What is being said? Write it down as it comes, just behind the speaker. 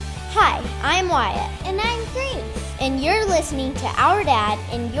Hi, I'm Wyatt. And I'm Grace. And you're listening to Our Dad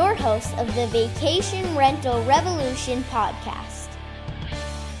and your host of the Vacation Rental Revolution podcast.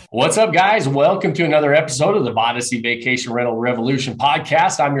 What's up, guys? Welcome to another episode of the Odyssey Vacation Rental Revolution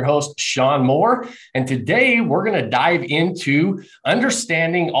podcast. I'm your host, Sean Moore, and today we're going to dive into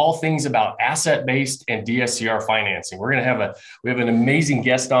understanding all things about asset-based and DSCR financing. We have an amazing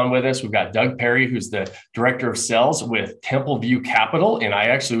guest on with us. We've got Doug Perry, who's the director of sales with Templeview Capital, and I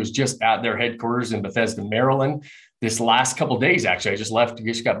actually was just at their headquarters in Bethesda, Maryland. This last couple of days, actually, I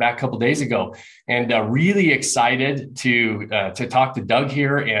just got back a couple of days ago, and really excited to talk to Doug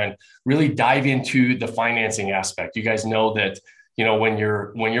here and really dive into the financing aspect. You guys know that when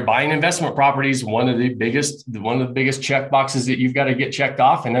you're buying investment properties, one of the biggest check boxes that you've got to get checked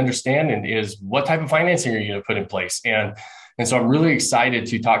off and understand is what type of financing are you going to put in place. And so I'm really excited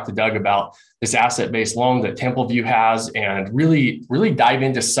to talk to Doug about this asset-based loan that Templeview has and really dive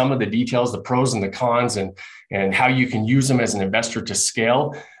into some of the details, the pros and the cons, and how you can use them as an investor to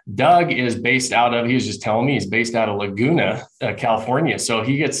scale. Doug is based out of, he was just telling me, he's based out of Laguna, California. So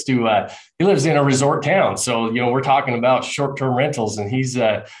he he lives in a resort town. So, we're talking about short-term rentals, and he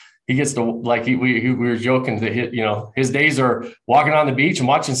gets to, like we were joking that his days are walking on the beach and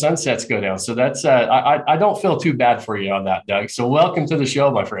watching sunsets go down. So that's I don't feel too bad for you on that, Doug. So welcome to the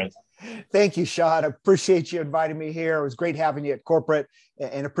show, my friend. Thank you, Sean. I appreciate you inviting me here. It was great having you at corporate,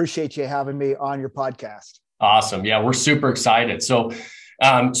 and appreciate you having me on your podcast. Awesome. Yeah, we're super excited. So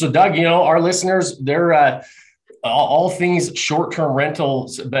Doug, our listeners, they're all things short-term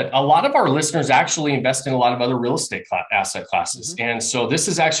rentals, but a lot of our listeners actually invest in a lot of other real estate asset classes. Mm-hmm. And so this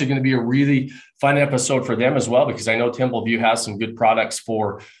is actually going to be a really fun episode for them as well, because I know Templeview has some good products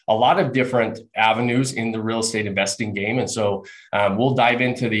for a lot of different avenues in the real estate investing game. And so we'll dive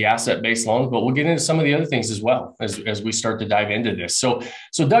into the asset-based loans, but we'll get into some of the other things as well as we start to dive into this. So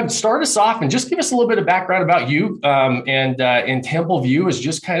Doug, start us off and just give us a little bit of background about you and Templeview is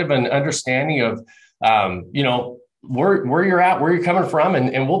just kind of an understanding of where you're at, where you're coming from,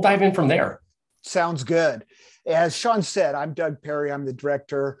 and we'll dive in from there. Sounds good. As Sean said, I'm Doug Perry. I'm the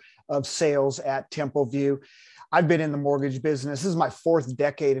director of sales at Templeview. I've been in the mortgage business. This is my fourth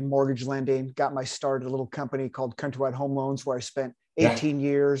decade in mortgage lending. Got my start at a little company called Countrywide Home Loans, where I spent 18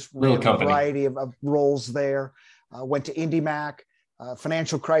 years, ran a variety of roles there. Went to IndyMac.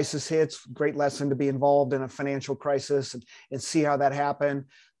 Financial crisis hits. Great lesson to be involved in a financial crisis and see how that happened.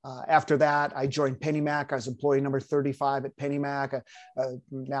 After that, I joined PennyMac. I was employee number 35 at PennyMac,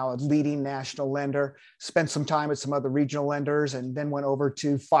 now a leading national lender. Spent some time at some other regional lenders, and then went over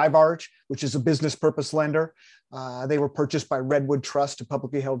to Five Arch, which is a business purpose lender. They were purchased by Redwood Trust, a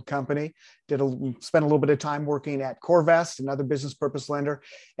publicly held company. Spent a little bit of time working at CoreVest, another business purpose lender.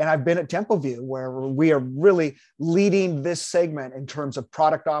 And I've been at Templeview, where we are really leading this segment in terms of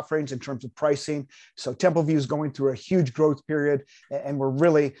product offerings, in terms of pricing. So Templeview is going through a huge growth period, and we're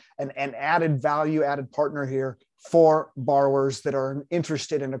really an added value, added partner here for borrowers that are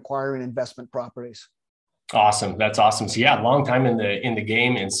interested in acquiring investment properties. Awesome. That's awesome. So yeah, long time in the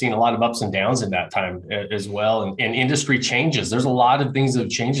game and seen a lot of ups and downs in that time as well. And industry changes. There's a lot of things that have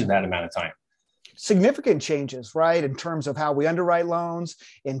changed in that amount of time. Significant changes, right? In terms of how we underwrite loans,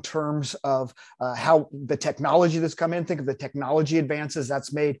 in terms of how the technology that's come in, think of the technology advances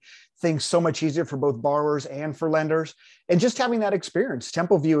that's made things so much easier for both borrowers and for lenders. And just having that experience.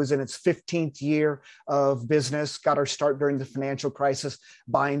 Templeview is in its 15th year of business, got our start during the financial crisis,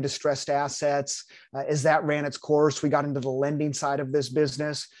 buying distressed assets. As that ran its course, we got into the lending side of this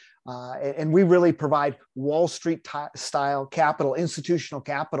business. And we really provide Wall Street style capital, institutional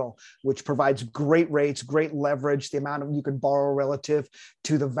capital, which provides great rates, great leverage, the amount of you can borrow relative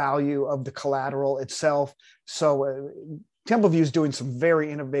to the value of the collateral itself. So Templeview is doing some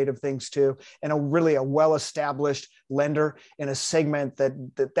very innovative things too, and a well-established lender in a segment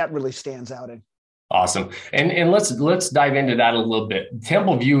that really stands out in. Awesome. And let's dive into that a little bit.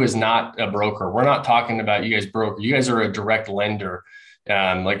 Templeview is not a broker. We're not talking about you guys broker. You guys are a direct lender.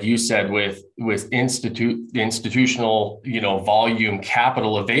 Like you said, with institutional, volume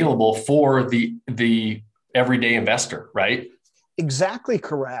capital available for the everyday investor, right? Exactly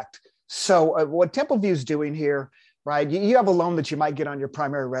correct. So what Templeview is doing here, right? You have a loan that you might get on your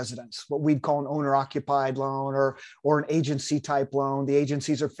primary residence, what we'd call an owner-occupied loan or an agency type loan. The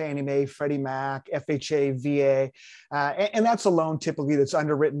agencies are Fannie Mae, Freddie Mac, FHA, VA. And that's a loan typically that's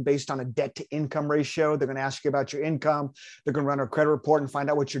underwritten based on a debt to income ratio. They're going to ask you about your income. They're going to run a credit report and find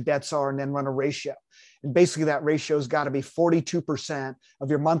out what your debts are and then run a ratio. And basically that ratio has got to be 42% of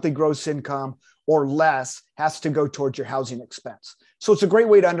your monthly gross income or less has to go towards your housing expense. So it's a great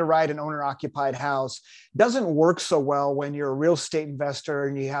way to underwrite an owner-occupied house. Doesn't work so well when you're a real estate investor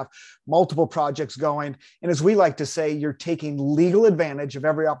and you have multiple projects going. And as we like to say, you're taking legal advantage of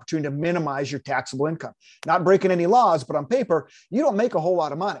every opportunity to minimize your taxable income. Not breaking any laws, but on paper, you don't make a whole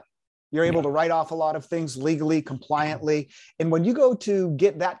lot of money. You're able to write off a lot of things legally, compliantly. And when you go to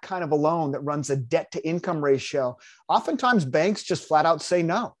get that kind of a loan that runs a debt to income ratio, oftentimes banks just flat out say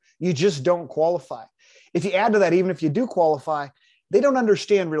no. You just don't qualify. If you add to that, even if you do qualify, they don't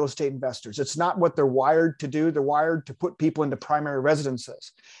understand real estate investors. It's not what they're wired to do. They're wired to put people into primary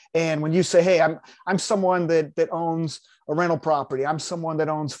residences. And when you say, hey, I'm someone that owns a rental property, I'm someone that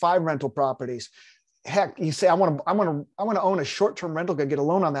owns 5 rental properties. Heck, you say, I want to own a short-term rental, get a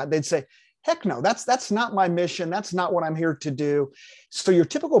loan on that. They'd say, heck no, that's not my mission. That's not what I'm here to do. So your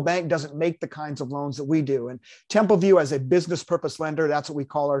typical bank doesn't make the kinds of loans that we do. And Templeview, as a business purpose lender, that's what we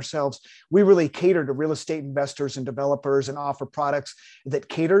call ourselves. We really cater to real estate investors and developers and offer products that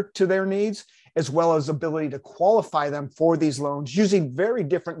cater to their needs, as well as ability to qualify them for these loans using very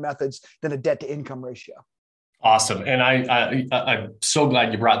different methods than a debt to income ratio. Awesome. And I'm so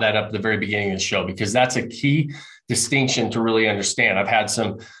glad you brought that up at the very beginning of the show, because that's a key distinction to really understand. I've had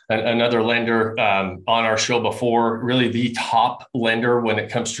another lender on our show before, really the top lender when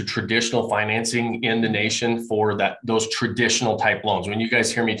it comes to traditional financing in the nation for those traditional type loans. When you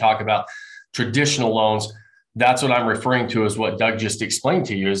guys hear me talk about traditional loans, that's what I'm referring to, is what Doug just explained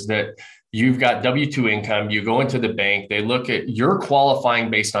to you, is that you've got W-2 income, you go into the bank, they look at you're qualifying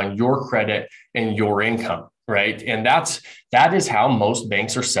based on your credit and your income. Right. And that is how most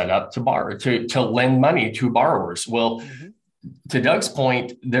banks are set up to borrow, to lend money to borrowers. Well, to Doug's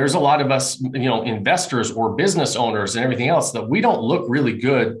point, there's a lot of us, investors or business owners and everything else that we don't look really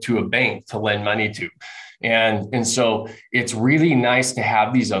good to a bank to lend money to. And so it's really nice to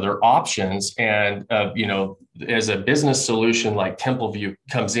have these other options. And, as a business solution like Templeview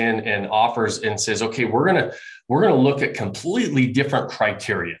comes in and offers and says, okay, we're going to look at completely different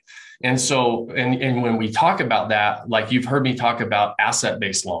criteria. And so, and when we talk about that, like you've heard me talk about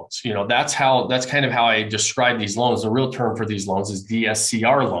asset-based loans, that's kind of how I describe these loans. The real term for these loans is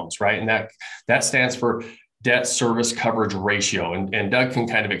DSCR loans, right? And that stands for debt service coverage ratio. And Doug can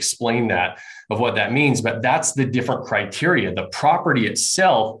kind of explain that, of what that means, but that's the different criteria. The property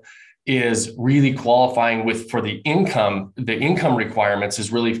itself is really qualifying for the income requirements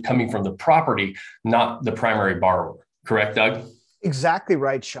is really coming from the property, not the primary borrower. Correct, Doug? Exactly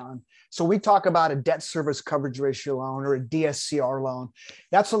right, Sean. So we talk about a debt service coverage ratio loan, or a DSCR loan.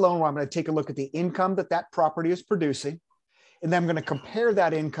 That's a loan where I'm going to take a look at the income that property is producing, and then I'm going to compare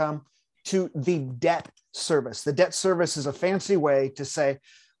that income to the debt service. The debt service is a fancy way to say,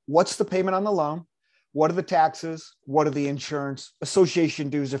 what's the payment on the loan? What are the taxes? What are the insurance, association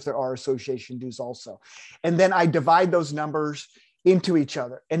dues, if there are association dues also? And then I divide those numbers into each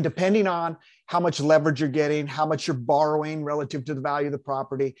other. And depending on how much leverage you're getting, how much you're borrowing relative to the value of the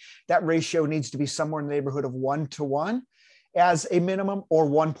property, that ratio needs to be somewhere in the neighborhood of 1-to-1 as a minimum, or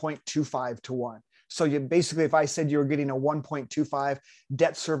 1.25-to-1. So you basically, if I said you were getting a 1.25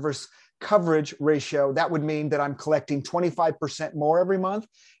 debt service coverage ratio, that would mean that I'm collecting 25% more every month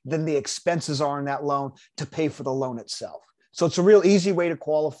than the expenses are in that loan to pay for the loan itself. So it's a real easy way to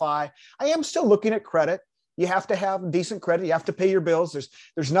qualify. I am still looking at credit. You have to have decent credit. You have to pay your bills.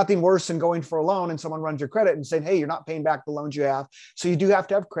 There's nothing worse than going for a loan and someone runs your credit and saying, hey, you're not paying back the loans you have. So you do have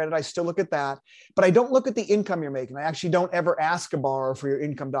to have credit. I still look at that, but I don't look at the income you're making. I actually don't ever ask a borrower for your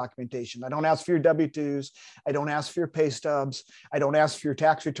income documentation. I don't ask for your W-2s. I don't ask for your pay stubs. I don't ask for your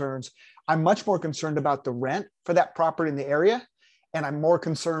tax returns. I'm much more concerned about the rent for that property in the area. And I'm more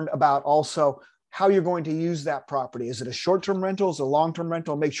concerned about also how you're going to use that property. Is it a short-term rental? Is it a long-term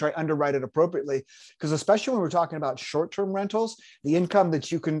rental? Make sure I underwrite it appropriately. Because especially when we're talking about short-term rentals, the income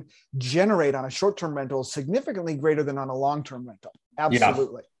that you can generate on a short-term rental is significantly greater than on a long-term rental.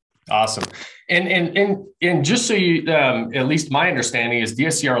 Absolutely. Yeah. Awesome. And just so you, at least my understanding is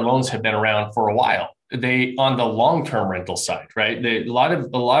DSCR loans have been around for a while. They on the long-term rental side, right? A lot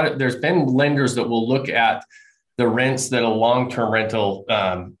of there's been lenders that will look at the rents that a long-term rental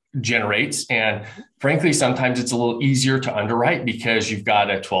generates. And frankly, sometimes it's a little easier to underwrite because you've got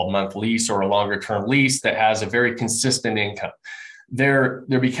a 12-month lease or a longer term lease that has a very consistent income. They're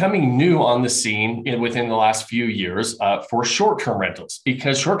becoming new on the scene within the last few years for short-term rentals,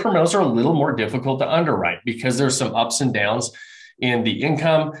 because short-term rentals are a little more difficult to underwrite because there's some ups and downs in the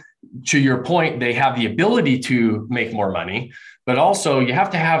income to your point, they have the ability to make more money, but also you have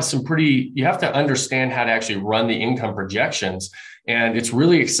to have you have to understand how to actually run the income projections. And it's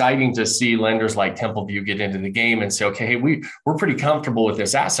really exciting to see lenders like Templeview get into the game and say, okay, hey, we're pretty comfortable with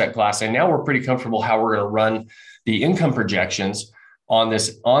this asset class. And now we're pretty comfortable how we're going to run the income projections on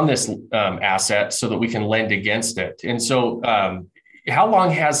this asset so that we can lend against it. And so how long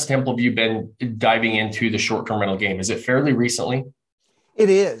has Templeview been diving into the short-term rental game? Is it fairly recently? It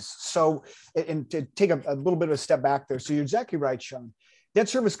is. So, and to take a little bit of a step back there. So you're exactly right, Sean. Debt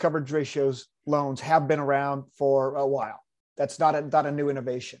service coverage ratios loans have been around for a while. That's not a new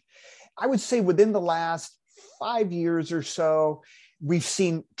innovation. I would say within the last 5 years or so, we've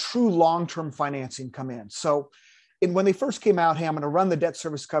seen true long-term financing come in. So when they first came out, hey, I'm going to run the debt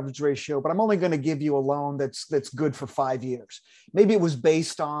service coverage ratio, but I'm only going to give you a loan that's good for 5 years. Maybe it was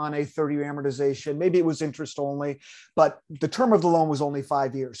based on a 30-year amortization. Maybe it was interest only, but the term of the loan was only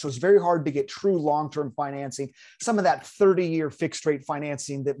 5 years. So it's very hard to get true long-term financing, some of that 30-year fixed rate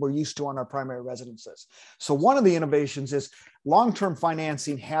financing that we're used to on our primary residences. So one of the innovations is long-term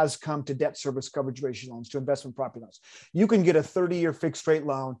financing has come to debt service coverage ratio loans, to investment property loans. You can get a 30-year fixed rate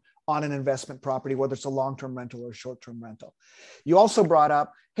loan on an investment property, whether it's a long-term rental or a short-term rental. You also brought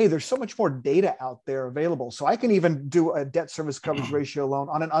up, hey, there's so much more data out there available. So I can even do a debt service coverage ratio loan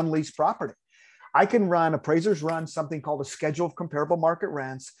on an unleased property. I can appraisers run something called a schedule of comparable market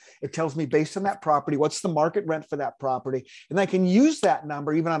rents. It tells me based on that property, what's the market rent for that property. And I can use that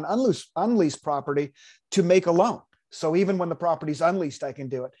number even on unleased property to make a loan. So even when the property's unleased, I can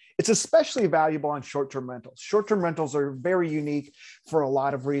do it. It's especially valuable on short-term rentals. Short-term rentals are very unique for a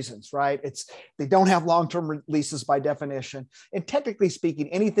lot of reasons, right? They don't have long-term leases by definition. And technically speaking,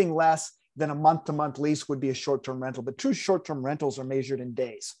 anything less than a month-to-month lease would be a short-term rental, but true short-term rentals are measured in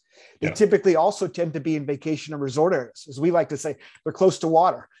days. They typically also tend to be in vacation and resort areas. As we like to say, they're close to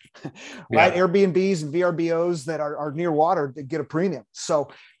water, right? Airbnbs and VRBOs that are near water that get a premium. So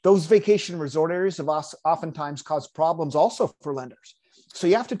those vacation and resort areas have oftentimes caused problems also for lenders. So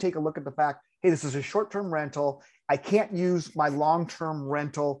you have to take a look at the fact, hey, this is a short-term rental. I can't use my long-term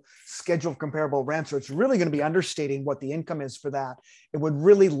rental schedule of comparable rents, or it's really going to be understating what the income is for that. It would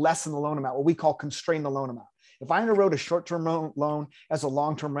really lessen the loan amount, what we call constrain the loan amount. If I underwrote a short-term loan as a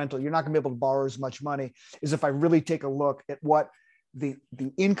long-term rental, you're not going to be able to borrow as much money as if I really take a look at what the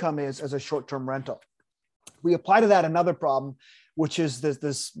income is as a short-term rental. We apply to that another problem, which is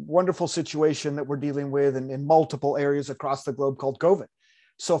this wonderful situation that we're dealing with in multiple areas across the globe called COVID.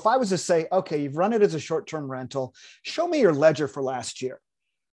 So if I was to say, okay, you've run it as a short-term rental, show me your ledger for last year.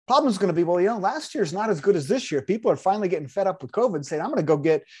 Problem is going to be, well, last year's not as good as this year. People are finally getting fed up with COVID and saying, I'm going to go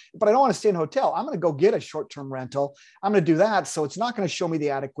get, but I don't want to stay in a hotel. I'm going to go get a short-term rental. I'm going to do that. So it's not going to show me the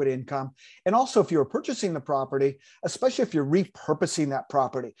adequate income. And also if you're purchasing the property, especially if you're repurposing that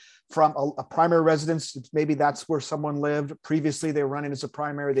property from a primary residence, maybe that's where someone lived. Previously, they were running as a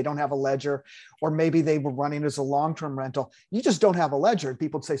primary. They don't have a ledger, or maybe they were running as a long-term rental. You just don't have a ledger. And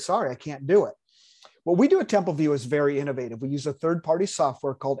people would say, sorry, I can't do it. What we do at Templeview is very innovative. We use a third-party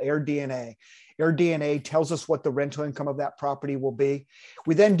software called AirDNA. AirDNA tells us what the rental income of that property will be.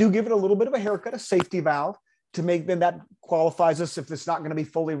 We then do give it a little bit of a haircut, a safety valve, to make then that qualifies us if it's not going to be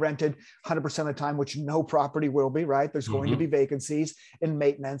fully rented 100% of the time, which no property will be, right? There's going to be vacancies and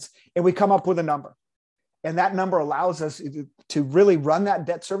maintenance, and we come up with a number. And that number allows us to really run that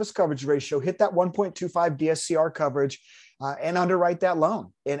debt service coverage ratio, hit that 1.25 DSCR coverage, and underwrite that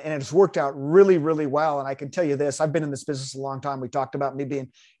loan. And it's worked out really, really well. And I can tell you this, I've been in this business a long time. We talked about me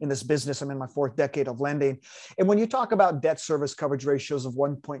being in this business. I'm in my 4th decade of lending. And when you talk about debt service coverage ratios of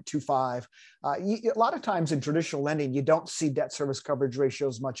 1.25, a lot of times in traditional lending, you don't see debt service coverage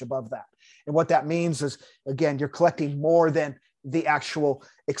ratios much above that. And what that means is, again, you're collecting more than the actual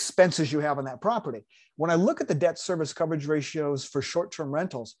expenses you have on that property. When I look at the debt service coverage ratios for short-term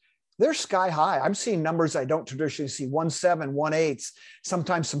rentals, they're sky high. I'm seeing numbers I don't traditionally see, 1.7, 1.8,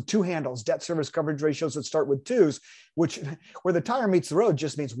 sometimes some 2 handles, debt service coverage ratios that start with 2s, which where the tire meets the road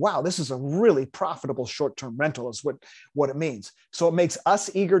just means, wow, this is a really profitable short-term rental is what it means. So it makes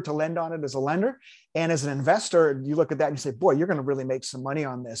us eager to lend on it as a lender. And as an investor, you look at that and you say, boy, you're going to really make some money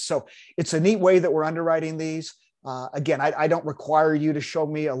on this. So it's a neat way that we're underwriting these. Again, I don't require you to show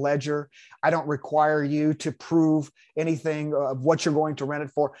me a ledger. I don't require you to prove anything of what you're going to rent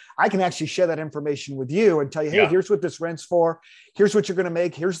it for. I can actually share that information with you and tell you, hey, here's what this rent's for. Here's what you're going to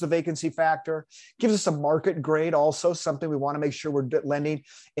make. Here's the vacancy factor. Gives us a market grade also, something we want to make sure we're lending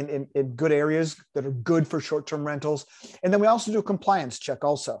in good areas that are good for short-term rentals. And then we also do a compliance check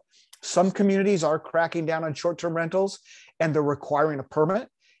also. Some communities are cracking down on short-term rentals and they're requiring a permit.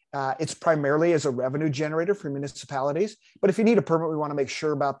 It's primarily as a revenue generator for municipalities. But if you need a permit, we want to make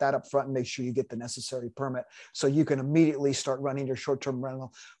sure about that up front and make sure you get the necessary permit so you can immediately start running your short-term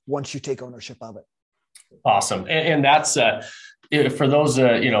rental once you take ownership of it. Awesome. And that's for those,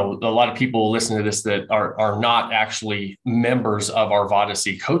 a lot of people listen to this that are not actually members of our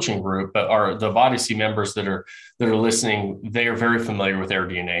Vodacy coaching group, but are the Vodacy members that are listening. They are very familiar with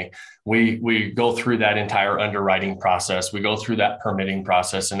AirDNA. We go through that entire underwriting process. We go through that permitting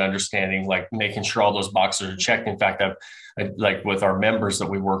process and understanding, like making sure all those boxes are checked. In fact, I like with our members that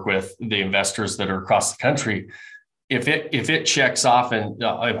we work with, the investors that are across the country, if it checks off and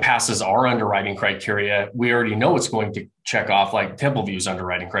passes our underwriting criteria, we already know it's going to check off like TempleView's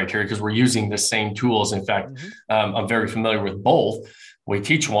underwriting criteria because we're using the same tools. In fact, I'm very familiar with both. We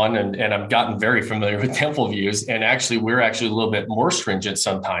teach one, and I've gotten very familiar with TempleView's, and actually we're actually a little bit more stringent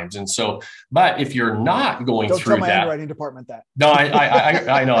sometimes. And so, but if you're not going Don't through tell my that, underwriting department that. No,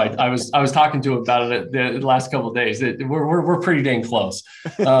 I know. I was talking to him about it the last couple of days. We're pretty dang close.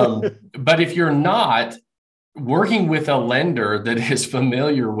 But if you're not working with a lender that is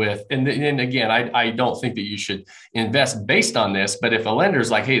familiar with, and again, I don't think that you should invest based on this, but if a lender's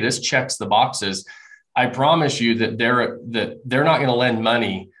like, hey, this checks the boxes, I promise you that they're not going to lend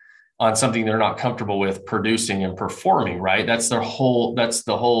money on something they're not comfortable with producing and performing, right? That's the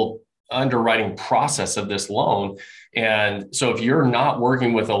whole underwriting process of this loan. And so if you're not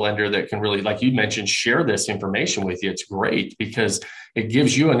working with a lender that can really, like you mentioned, share this information with you, it's great because it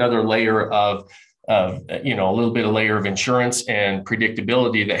gives you another layer of a little bit of layer of insurance and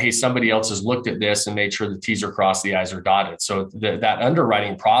predictability that, hey, somebody else has looked at this and made sure the T's are crossed, the I's are dotted. So that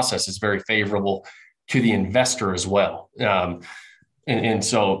underwriting process is very favorable to the investor as well. And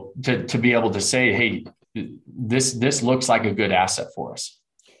so to be able to say, hey, this looks like a good asset for us.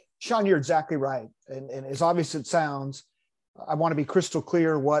 Sean, you're exactly right. And as obvious as it sounds, I want to be crystal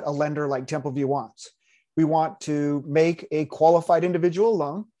clear what a lender like TempleView wants. We want to make a qualified individual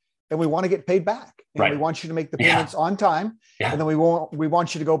loan, and we want to get paid back. And we want you to make the payments on time. Yeah. And then we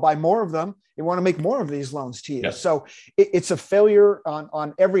want you to go buy more of them. We want to make more of these loans to you. Yes. So it's a failure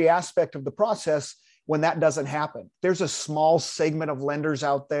on every aspect of the process when that doesn't happen. There's a small segment of lenders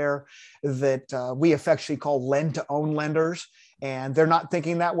out there that we affectionately call lend-to-own lenders. And they're not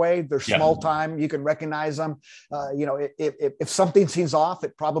thinking that way. They're small time. You can recognize them. If something seems off,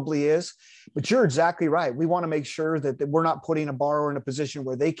 it probably is. But you're exactly right. We want to make sure that we're not putting a borrower in a position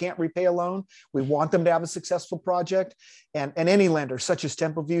where they can't repay a loan. We want them to have a successful project. And any lender, such as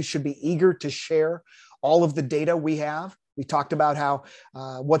TempleView, should be eager to share all of the data we have. We talked about how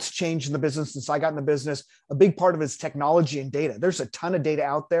what's changed in the business since I got in the business. A big part of it is technology and data. There's a ton of data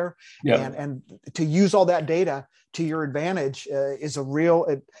out there. And to use all that data to your advantage is a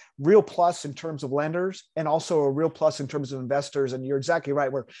real plus in terms of lenders and also a real plus in terms of investors. And you're exactly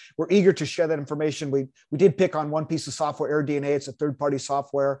right. We're eager to share that information. We did pick on one piece of software, AirDNA. It's a third-party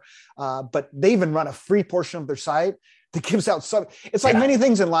software, but they even run a free portion of their site that gives out some. It's like many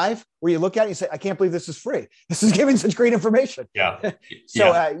things in life where you look at it and you say, I can't believe this is free. This is giving such great information.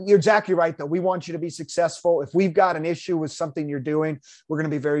 So you're exactly right, though. We want you to be successful. If we've got an issue with something you're doing, we're going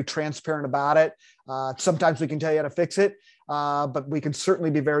to be very transparent about it. Sometimes we can tell you how to fix it, but we can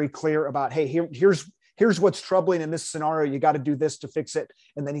certainly be very clear about, hey, here's what's troubling in this scenario. You got to do this to fix it,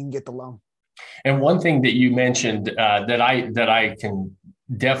 and then you can get the loan. And one thing that you mentioned that I can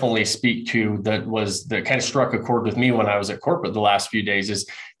definitely speak to that kind of struck a chord with me when I was at corporate the last few days is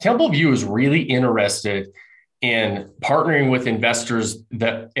TempleView is really interested in partnering with investors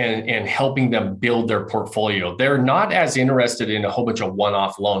and helping them build their portfolio. They're not as interested in a whole bunch of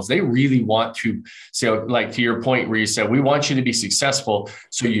one-off loans. They really want to say, like to your point where you said, we want you to be successful.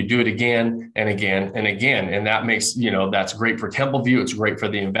 So you do it again and again and again. And that makes, that's great for TempleView. It's great for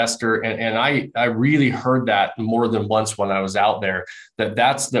the investor. And I really heard that more than once when I was out there,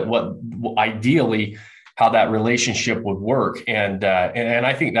 that's what ideally how that relationship would work. And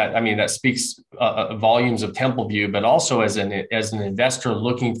I think that speaks volumes of TempleView, but also as an investor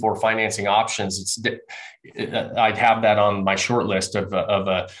looking for financing options, I'd have that on my short list of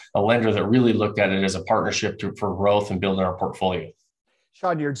a lender that really looked at it as a partnership for growth and building our portfolio.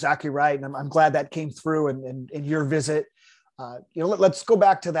 Sean, you're exactly right. And I'm glad that came through in your visit. Let's go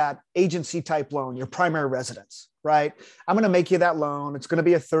back to that agency type loan, your primary residence, right? I'm going to make you that loan. It's going to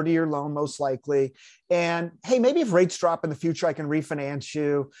be a 30-year loan, most likely. And hey, maybe if rates drop in the future, I can refinance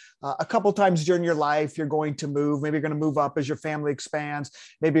you. A couple times during your life, you're going to move. Maybe you're going to move up as your family expands.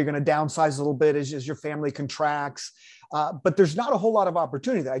 Maybe you're going to downsize a little bit as your family contracts. But there's not a whole lot of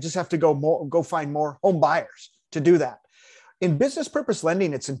opportunity there. I just have to go find more home buyers to do that. In business purpose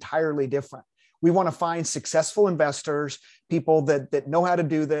lending, it's entirely different. We want to find successful investors, people that know how to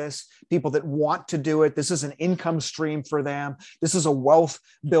do this, people that want to do it. This is an income stream for them. This is a wealth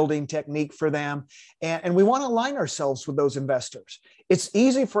building technique for them. And we want to align ourselves with those investors. It's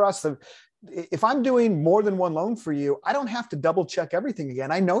easy for us to, if I'm doing more than one loan for you, I don't have to double check everything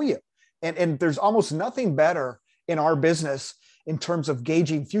again. I know you. And there's almost nothing better in our business in terms of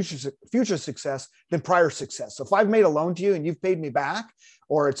gauging future success than prior success. So if I've made a loan to you and you've paid me back,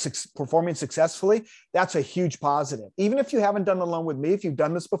 or it's performing successfully, that's a huge positive. Even if you haven't done a loan with me, if you've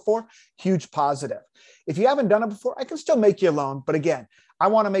done this before, huge positive. If you haven't done it before, I can still make you a loan. But again, I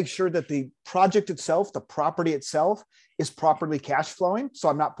want to make sure that the project itself, the property itself, is properly cash flowing. So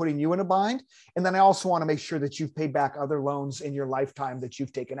I'm not putting you in a bind. And then I also want to make sure that you've paid back other loans in your lifetime that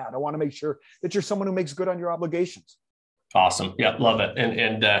you've taken out. I want to make sure that you're someone who makes good on your obligations. Awesome. Yeah, love it.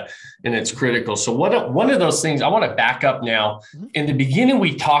 And it's critical. So one of those things I want to back up now. In the beginning,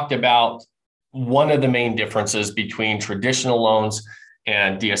 we talked about one of the main differences between traditional loans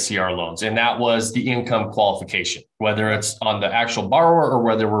and DSCR loans, and that was the income qualification, whether it's on the actual borrower or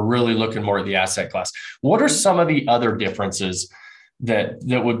whether we're really looking more at the asset class. What are some of the other differences that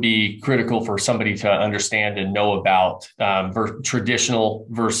would be critical for somebody to understand and know about traditional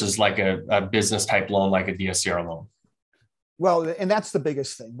versus like a business type loan, like a DSCR loan? Well, and that's the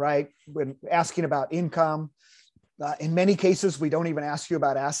biggest thing, right? When asking about income, in many cases, we don't even ask you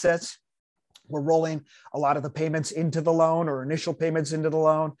about assets. We're rolling a lot of the payments into the loan or initial payments into the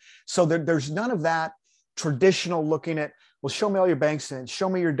loan. So there's none of that traditional looking at, well, show me all your bank statements, show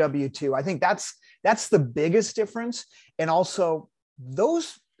me your W-2. I think that's the biggest difference. And also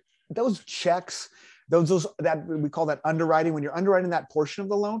those checks, those that we call that underwriting. When you're underwriting that portion of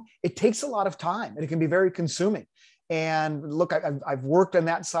the loan, it takes a lot of time and it can be very consuming. And look, I've worked on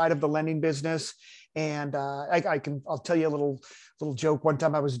that side of the lending business, and I'll tell you a little joke. One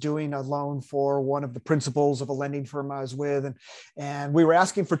time I was doing a loan for one of the principals of a lending firm I was with, and we were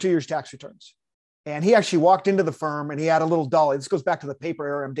asking for 2 years tax returns. And he actually walked into the firm and he had a little dolly. This goes back to the paper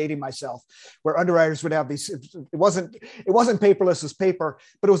era. I'm dating myself, where underwriters would have these. It wasn't paperless as paper,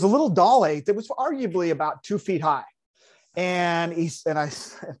 but it was a little dolly that was arguably about 2 feet high. And I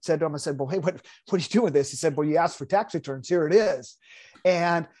said to him, I said, well, hey, what are you doing with this? He said, well, you asked for tax returns. Here it is.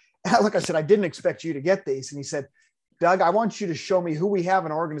 And like I said, I didn't expect you to get these. And he said, Doug, I want you to show me who we have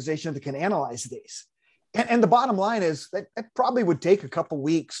in our organization that can analyze these. And the bottom line is that it probably would take a couple of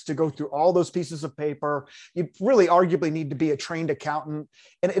weeks to go through all those pieces of paper. You really arguably need to be a trained accountant.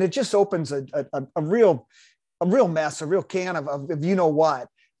 And it just opens a real mess, a real can of you know what,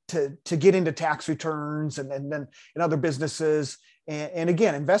 to get into tax returns and then in other businesses. And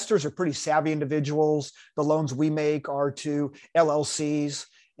again, investors are pretty savvy individuals. The loans we make are to LLCs.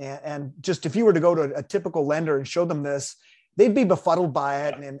 And just if you were to go to a typical lender and show them this, they'd be befuddled by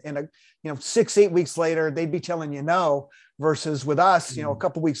it. And 6-8 weeks later, they'd be telling you no, versus with us, a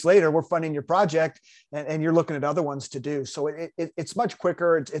couple of weeks later, we're funding your project and you're looking at other ones to do. So it's much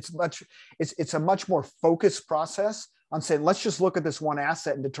quicker. It's a much more focused process on saying, let's just look at this one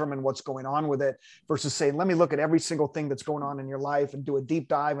asset and determine what's going on with it, versus saying, let me look at every single thing that's going on in your life and do a deep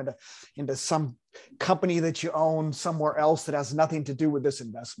dive into some company that you own somewhere else that has nothing to do with this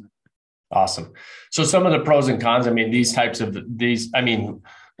investment. Awesome. So some of the pros and cons,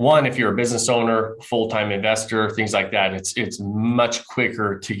 one, if you're a business owner, full-time investor, things like that, it's much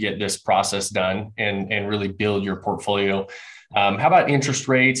quicker to get this process done and really build your portfolio. How about interest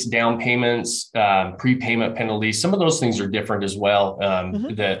rates, down payments, prepayment penalties? Some of those things are different as well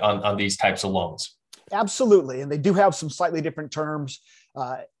that on these types of loans. Absolutely. And they do have some slightly different terms.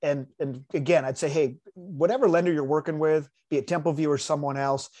 And again, I'd say, hey, whatever lender you're working with, be it Templeview or someone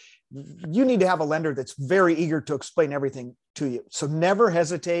else, you need to have a lender that's very eager to explain everything to you. So never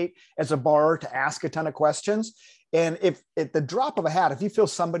hesitate as a borrower to ask a ton of questions. And if at the drop of a hat, if you feel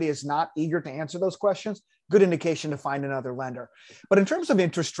somebody is not eager to answer those questions, good indication to find another lender. But in terms of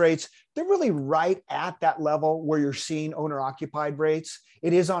interest rates, they're really right at that level where you're seeing owner-occupied rates.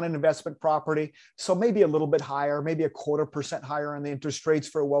 It is on an investment property, so maybe a little bit higher, maybe 0.25% higher on the interest rates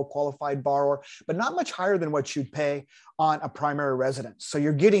for a well-qualified borrower, but not much higher than what you'd pay on a primary residence. So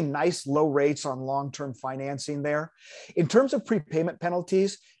you're getting nice low rates on long-term financing there. In terms of prepayment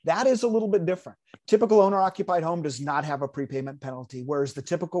penalties, that is a little bit different. Typical owner-occupied home does not have a prepayment penalty, whereas the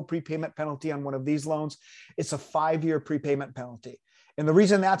typical prepayment penalty on one of these loans, it's a 5-year prepayment penalty. And the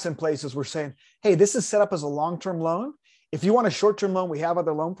reason that's in place is we're saying, hey, this is set up as a long-term loan. If you want a short-term loan, we have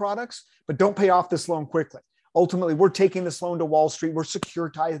other loan products, but don't pay off this loan quickly. Ultimately, we're taking this loan to Wall Street. We're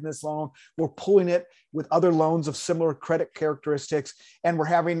securitizing this loan. We're pulling it with other loans of similar credit characteristics, and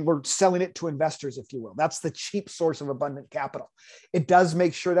we're selling it to investors, if you will. That's the cheap source of abundant capital. It does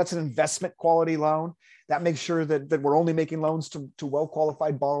make sure that's an investment quality loan. That makes sure that we're only making loans to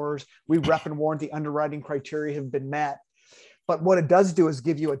well-qualified borrowers. We rep and warrant the underwriting criteria have been met. But what it does do is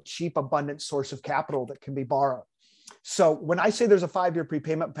give you a cheap, abundant source of capital that can be borrowed. So when I say there's a 5-year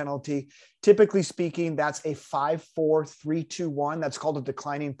prepayment penalty, typically speaking, that's a 5, 4, 3, 2, 1. That's called a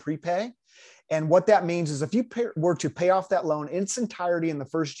declining prepay. And what that means is if you were to pay off that loan in its entirety in the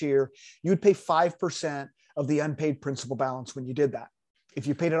first year, you'd pay 5% of the unpaid principal balance when you did that. If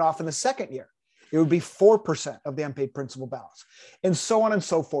you paid it off in the second year, it would be 4% of the unpaid principal balance, and so on and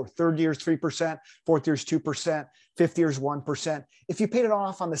so forth. Third year is 3%, fourth year is 2%, fifth year is 1%. If you paid it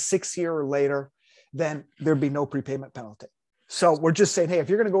off on the 6th year or later, then there'd be no prepayment penalty. So we're just saying, hey, if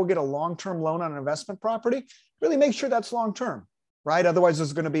you're going to go get a long-term loan on an investment property, really make sure that's long-term, right? Otherwise,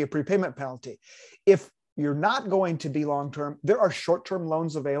 there's going to be a prepayment penalty. If you're not going to be long-term, there are short-term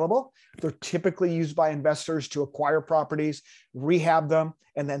loans available. They're typically used by investors to acquire properties, rehab them,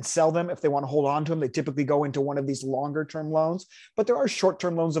 and then sell them. If they want to hold on to them, they typically go into one of these longer-term loans, but there are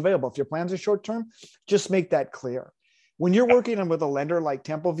short-term loans available. If your plans are short-term, just make that clear. When you're working with a lender like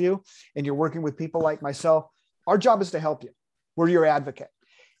Templeview and you're working with people like myself, our job is to help you. We're your advocate.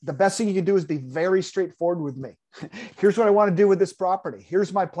 The best thing you can do is be very straightforward with me. Here's what I want to do with this property.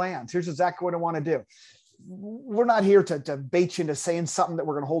 Here's my plans. Here's exactly what I want to do. We're not here to bait you into saying something that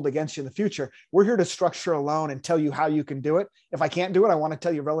we're going to hold against you in the future. We're here to structure a loan and tell you how you can do it. If I can't do it, I want to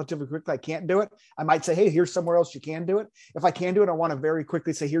tell you relatively quickly I can't do it. I might say, hey, here's somewhere else you can do it. If I can do it, I want to very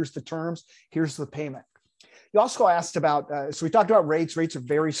quickly say, here's the terms, here's the payment. You also asked about, so we talked about rates. Rates are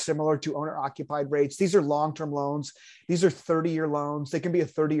very similar to owner-occupied rates. These are long-term loans. These are 30-year loans. They can be a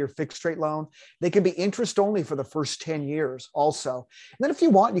 30-year fixed rate loan. They can be interest only for the first 10 years also. And then if you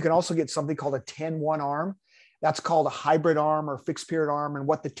want, you can also get something called a 10-1 arm. That's called a hybrid arm or fixed period arm. And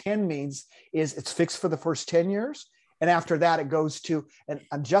what the 10 means is it's fixed for the first 10 years. And after that, it goes to an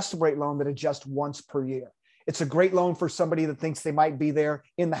adjustable rate loan that adjusts once per year. It's a great loan for somebody that thinks they might be there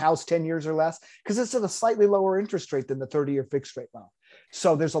in the house 10 years or less, because it's at a slightly lower interest rate than the 30-year fixed rate loan.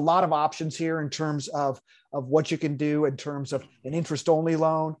 So there's a lot of options here in terms of what you can do in terms of an interest-only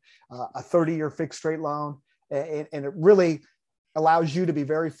loan, a 30-year fixed rate loan. And it really allows you to be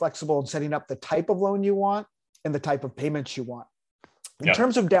very flexible in setting up the type of loan you want and the type of payments you want. In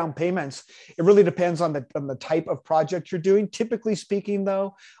terms of down payments, it really depends on the type of project you're doing. Typically speaking,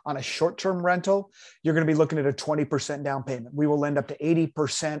 though, on a short-term rental, you're going to be looking at a 20% down payment. We will lend up to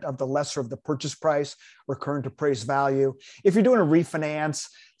 80% of the lesser of the purchase price or current appraised value. If you're doing a refinance,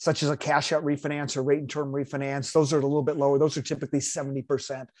 such as a cash out refinance or rate and term refinance, those are a little bit lower. Those are typically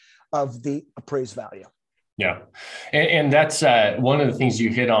 70% of the appraised value. Yeah. And that's one of the things you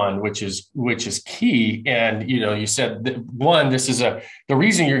hit on, which is key. And, you said that one, the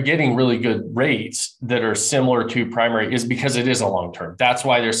reason you're getting really good rates that are similar to primary is because it is a long-term. That's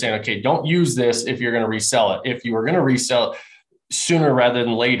why they're saying, okay, don't use this if you're going to resell it. If you were going to resell it sooner rather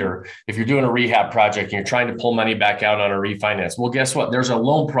than later, if you're doing a rehab project and you're trying to pull money back out on a refinance, well, guess what? There's a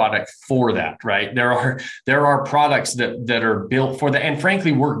loan product for that, right? There are products that are built for that and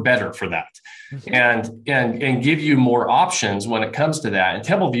frankly work better for that. And give you more options when it comes to that. And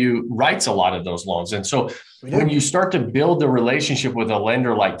Templeview writes a lot of those loans. And so when you start to build the relationship with a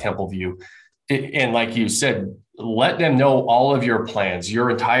lender like Templeview, and like you said, let them know all of your plans, your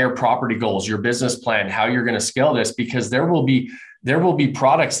entire property goals, your business plan, how you're going to scale this, because there will be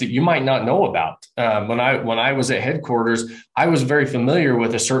products that you might not know about. When I was at headquarters, I was very familiar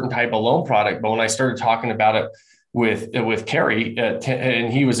with a certain type of loan product, but when I started talking about it with Kerry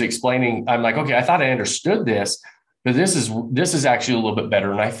and he was explaining, I'm like, okay, I thought I understood this, but this is actually a little bit better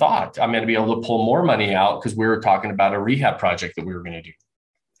than I thought. I'm going to be able to pull more money out because we were talking about a rehab project that we were going to do.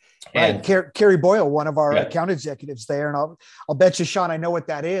 Right. Kerry Boyle, one of our account executives there. And I'll bet you, Sean, I know what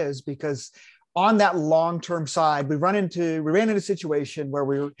that is, because on that long-term side, we ran into a situation where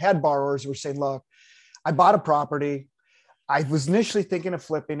we had borrowers who were saying, look, I bought a property. I was initially thinking of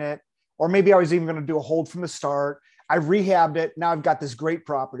flipping it, or maybe I was even going to do a hold from the start. I rehabbed it. Now I've got this great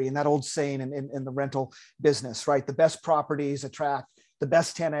property, and that old saying in the rental business, right? The best properties attract the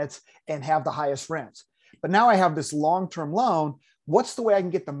best tenants and have the highest rents. But now I have this long-term loan. What's the way I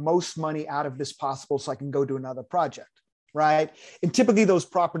can get the most money out of this possible so I can go do another project, right? And typically those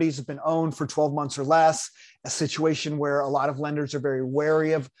properties have been owned for 12 months or less, a situation where a lot of lenders are very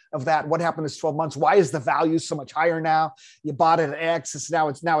wary of that. What happened this 12 months? Why is the value so much higher now? You bought it at X, now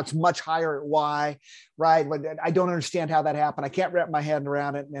it's much higher at Y, right? But I don't understand how that happened. I can't wrap my head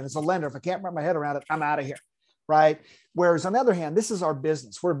around it. And as a lender, if I can't wrap my head around it, I'm out of here. right? Whereas on the other hand, this is our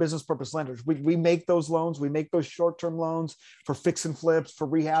business. We're business purpose lenders. We make those loans. We make those short-term loans for fix and flips, for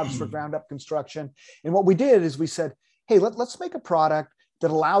rehabs, for ground up construction. And what we did is we said, hey, let's make a product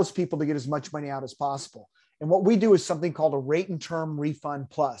that allows people to get as much money out as possible. And what we do is something called a rate and term refund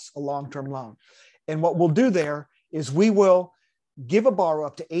plus, a long-term loan. And what we'll do there is we will give a borrower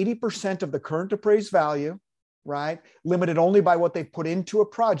up to 80% of the current appraised value, right? Limited only by what they put into a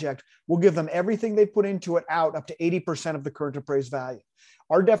project. We'll give them everything they put into it out up to 80% of the current appraised value.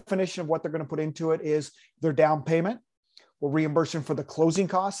 Our definition of what they're going to put into it is their down payment. We'll reimburse them for the closing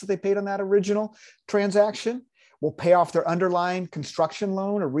costs that they paid on that original transaction. We'll pay off their underlying construction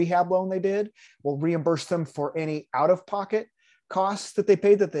loan or rehab loan they did. We'll reimburse them for any out-of-pocket costs that they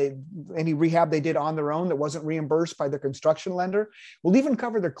paid, any rehab they did on their own that wasn't reimbursed by their construction lender. We'll even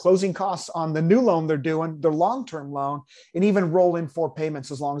cover their closing costs on the new loan they're doing, their long-term loan, and even roll in 4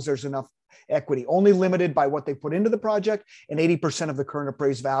 payments as long as there's enough equity, only limited by what they put into the project and 80% of the current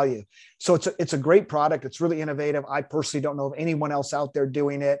appraised value. So it's a great product. It's really innovative. I personally don't know of anyone else out there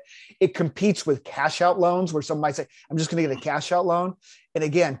doing it. It competes with cash out loans where someone might say, I'm just going to get a cash out loan. And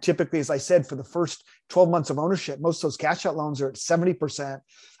again, typically, as I said, for the first 12 months of ownership, most of those cash out loans are at 70%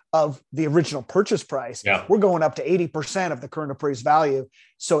 of the original purchase price. Yeah. We're going up to 80% of the current appraised value.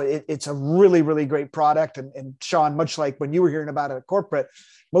 So it's a really, really great product. And Sean, much like when you were hearing about it at corporate,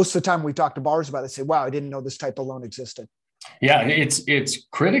 most of the time we talk to borrowers about it, they say, wow, I didn't know this type of loan existed. Yeah, it's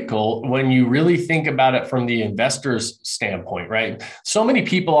critical when you really think about it from the investor's standpoint, right? So many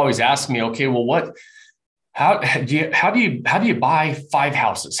people always ask me, okay, well, how do you buy 5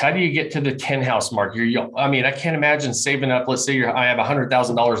 houses? How do you get to the 10 house mark? I can't imagine saving up. Let's say I have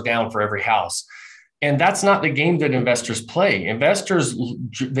 $100,000 down for every house. And that's not the game that investors play. Investors,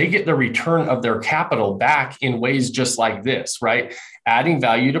 they get the return of their capital back in ways just like this, right? Adding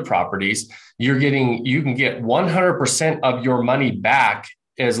value to properties. You can get 100% of your money back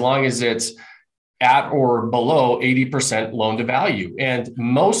as long as it's at or below 80% loan to value. And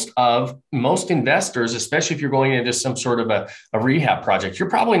most investors, especially if you're going into some sort of a rehab project, you're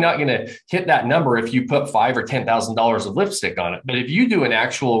probably not going to hit that number if you put $5,000 or $10,000 of lipstick on it. But if you do an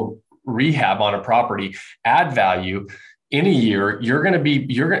actual rehab on a property, add value in a year,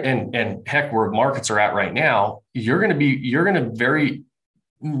 and heck, where markets are at right now, you're going to very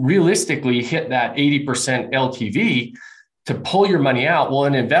realistically hit that 80% LTV to pull your money out. Well,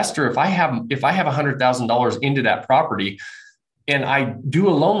 an investor, if I have $100,000 into that property and I do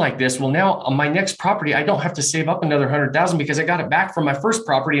a loan like this, well, now on my next property, I don't have to save up another 100,000 because I got it back from my first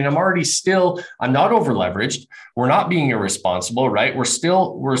property and I'm not over leveraged. We're not being irresponsible, right? We're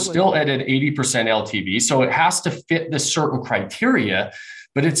still at an 80% LTV. So it has to fit this certain criteria,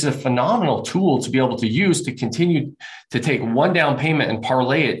 but it's a phenomenal tool to be able to use to continue to take one down payment and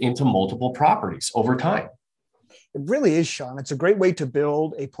parlay it into multiple properties over time. It really is, Sean. It's a great way to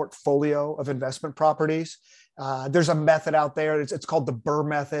build a portfolio of investment properties. There's a method out there. It's called the BRRRR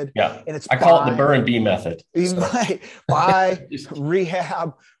method. Yeah, and I call it the BRRRR and B method. Buy,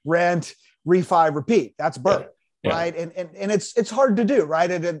 rehab, rent, refi, repeat. That's BRRRR, right? And it's hard to do, right?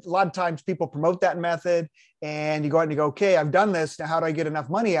 And a lot of times people promote that method, and you go out and you go, okay, I've done this. Now, how do I get enough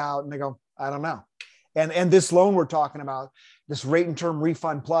money out? And they go, I don't know. And this loan we're talking about, this rate and term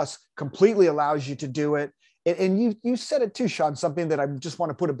refund plus, completely allows you to do it. And you said it too, Sean, something that I just want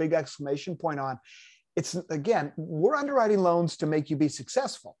to put a big exclamation point on. It's, again, we're underwriting loans to make you be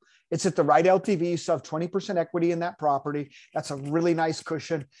successful. It's at the right LTV. You still have 20% equity in that property. That's a really nice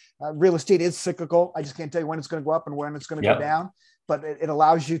cushion. Real estate is cyclical. I just can't tell you when it's going to go up and when it's going to go down, but it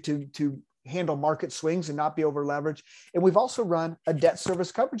allows you to handle market swings and not be over leveraged. And we've also run a debt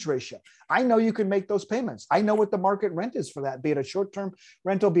service coverage ratio. I know you can make those payments. I know what the market rent is for that, be it a short-term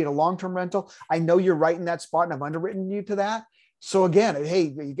rental, be it a long-term rental. I know you're right in that spot and I've underwritten you to that. So again,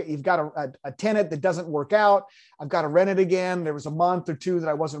 hey, you've got a tenant that doesn't work out. I've got to rent it again. There was a month or two that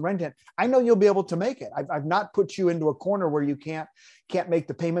I wasn't renting. I know you'll be able to make it. I've not put you into a corner where you can't make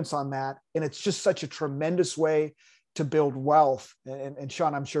the payments on that. And it's just such a tremendous way to build wealth. And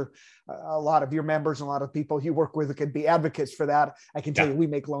Sean, I'm sure a lot of your members and a lot of people you work with could be advocates for that. I can tell you, we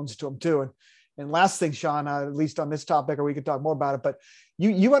make loans to them too. And last thing, Sean, at least on this topic, or we could talk more about it, but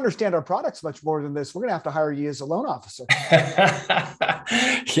you understand our products much more than this. We're going to have to hire you as a loan officer.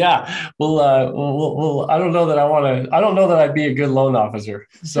 Yeah. Well, I don't know that I'd be a good loan officer.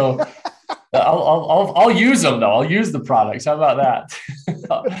 So I'll use them though. I'll use the products. How about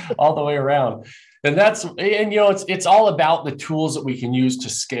that? All the way around. And it's all about the tools that we can use to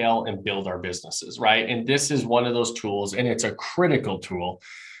scale and build our businesses, right? And this is one of those tools, and it's a critical tool.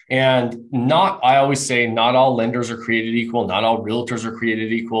 And I always say, not all lenders are created equal. Not all realtors are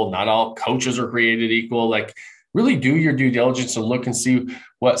created equal. Not all coaches are created equal. Like, really do your due diligence and look and see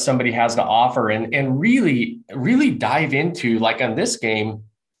what somebody has to offer, and really dive into, like on this game,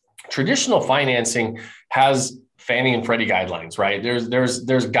 traditional financing has Fannie and Freddie guidelines, right?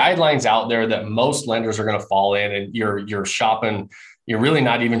 There's guidelines out there that most lenders are going to fall in, and you're shopping. You're really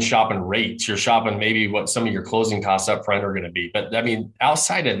not even shopping rates. You're shopping maybe what some of your closing costs up front are going to be. But I mean,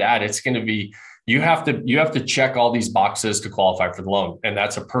 outside of that, it's going to be, you have to check all these boxes to qualify for the loan. And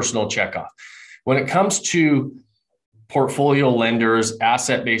that's a personal checkoff. When it comes to portfolio lenders,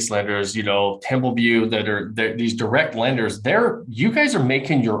 asset-based lenders, Templeview, these direct lenders, you guys are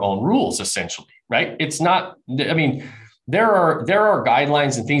making your own rules essentially, right? It's not, I mean, there are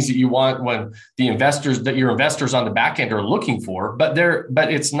guidelines and things that you want when your investors on the back end are looking for, but they're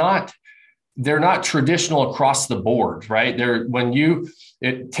not traditional across the board, right? Templeview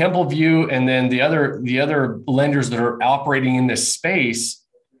and then the other lenders that are operating in this space,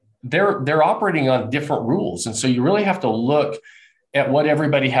 they're operating on different rules. And so you really have to look at what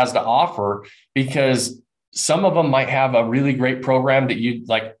everybody has to offer, because some of them might have a really great program that you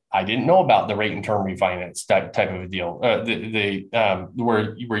like. I didn't know about the rate and term refinance type of a deal.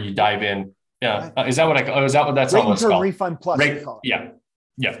 Where you dive in. Is that what that's rate almost and term called? Refund Plus. Rate, yeah.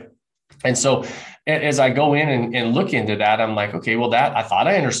 And so as I go in and look into that, I'm like, okay, well, I thought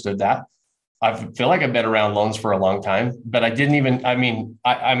I understood that. I feel like I've been around loans for a long time, but I didn't even, I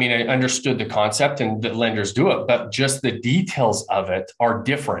understood the concept and that lenders do it, but just the details of it are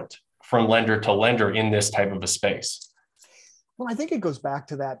different from lender to lender in this type of a space. Well, I think it goes back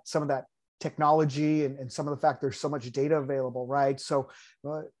to some of that technology and some of the fact there's so much data available, right? So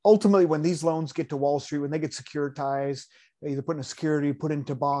ultimately, when these loans get to Wall Street, when they get securitized, either put in a security, put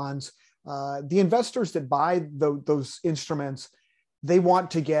into bonds, the investors that buy those instruments, they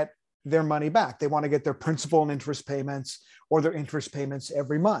want to get their money back. They want to get their principal and interest payments, or their interest payments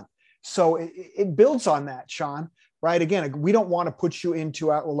every month. So it builds on that, Sean, right? Again, we don't want to put you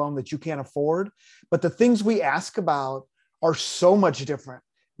into a loan that you can't afford, but the things we ask about are so much different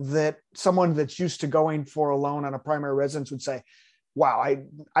that someone that's used to going for a loan on a primary residence would say, wow,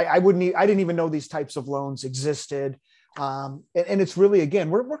 I didn't even know these types of loans existed. And it's really, again,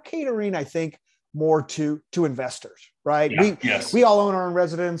 we're catering, I think, more to investors, right? Yeah, we all own our own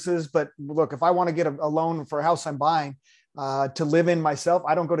residences, but look, if I want to get a loan for a house I'm buying to live in myself,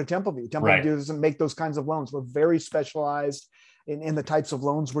 I don't go to Templeview. Templeview doesn't make those kinds of loans. We're very specialized in the types of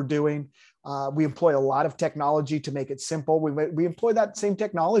loans we're doing. We employ a lot of technology to make it simple. We employ that same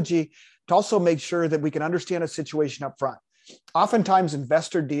technology to also make sure that we can understand a situation up front. Oftentimes,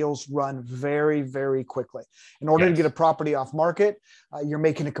 investor deals run very, very quickly. In order to get a property off market, you're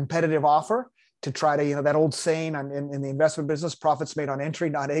making a competitive offer to try to, that old saying in the investment business, profits made on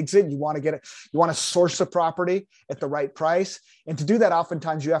entry, not exit. You want to source a property at the right price. And to do that,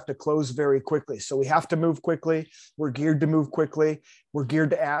 oftentimes you have to close very quickly. So we have to move quickly. We're geared to move quickly. We're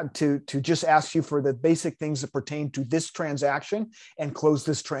geared to just ask you for the basic things that pertain to this transaction and close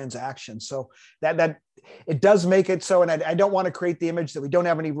this transaction. So that it does make it so, and I don't want to create the image that we don't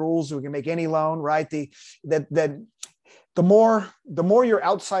have any rules, we can make any loan, right? The more you're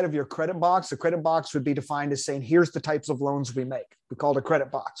outside of your credit box, the credit box would be defined as saying, here's the types of loans we make. We call it a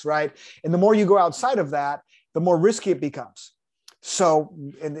credit box, right? And the more you go outside of that, the more risky it becomes. So,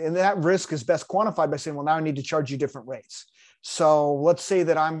 and that risk is best quantified by saying, well, now I need to charge you different rates. So let's say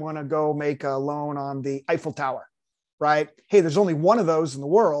that I'm going to go make a loan on the Eiffel Tower, right? Hey, there's only one of those in the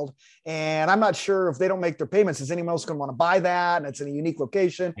world. And I'm not sure if they don't make their payments, is anyone else going to want to buy that? And it's in a unique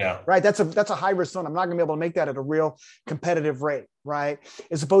location, right? That's a high risk loan. I'm not going to be able to make that at a real competitive rate, right?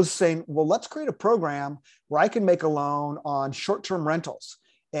 As opposed to saying, well, let's create a program where I can make a loan on short-term rentals.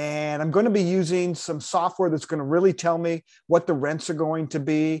 And I'm going to be using some software that's going to really tell me what the rents are going to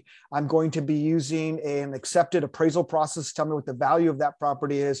be. I'm going to be using an accepted appraisal process to tell me what the value of that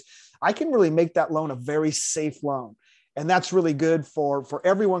property is. I can really make that loan a very safe loan. And that's really good for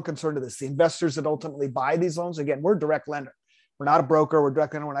everyone concerned with this. The investors that ultimately buy these loans, again, we're a direct lender. We're not a broker, we're a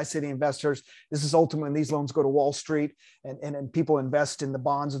direct lender. When I say the investors, this is ultimately when these loans go to Wall Street and people invest in the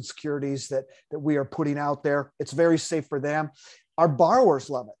bonds and securities that we are putting out there. It's very safe for them. Our borrowers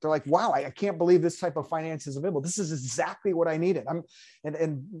love it. They're like, wow, I can't believe this type of finance is available. This is exactly what I needed.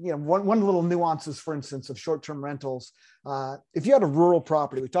 One little nuances, for instance, of short-term rentals. If you had a rural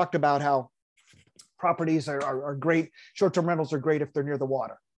property, we talked about how properties are great. Short-term rentals are great if they're near the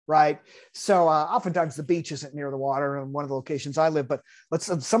water, right? So oftentimes the beach isn't near the water in one of the locations I live, but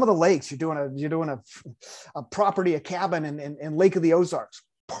some of the lakes, you're doing a property, a cabin in Lake of the Ozarks,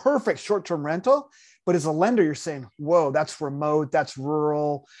 perfect short-term rental. But as a lender, you're saying, whoa, that's remote, that's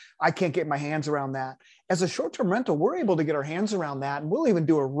rural. I can't get my hands around that. as a short-term rental, we're able to get our hands around that, and we'll even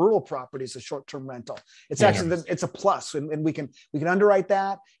do a rural property as a short-term rental. It's actually, it's a plus, and we can underwrite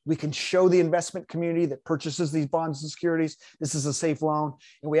that. We can show the investment community that purchases these bonds and securities, this is a safe loan,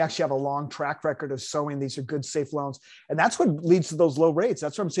 and we actually have a long track record of showing these are good, safe loans. And that's what leads to those low rates.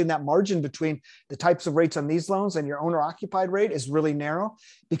 That's why I'm seeing that margin between the types of rates on these loans and your owner-occupied rate is really narrow,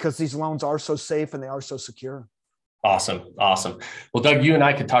 because these loans are so safe and they are so secure. Awesome. Well, Doug, you and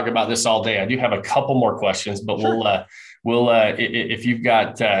I could talk about this all day. I do have a couple more questions, but sure. we'll if you've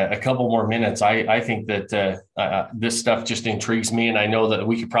got a couple more minutes, I think that this stuff just intrigues me, and I know that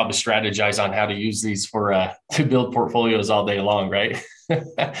we could probably strategize on how to use these for to build portfolios all day long, right?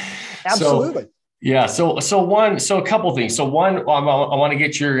 Absolutely. So a couple things. So one, I want to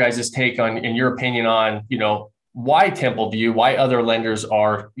get your guys' take on, in your opinion on, why Templeview, why other lenders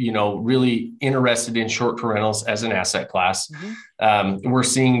are, really interested in short-term rentals as an asset class. Mm-hmm. We're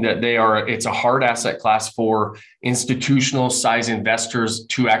seeing that it's a hard asset class for institutional size investors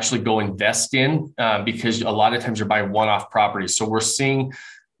to actually go invest in, because a lot of times you're buying one-off properties. So we're seeing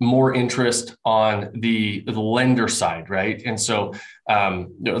more interest on the lender side, right? And so I'd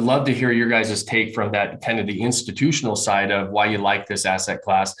love to hear your guys' take from that, kind of the institutional side of why you like this asset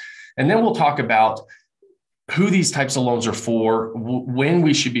class. And then we'll talk about who these types of loans are for, when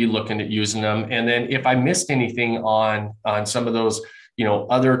we should be looking at using them. And then if I missed anything on some of those,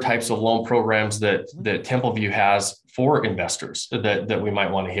 other types of loan programs that Templeview has for investors that we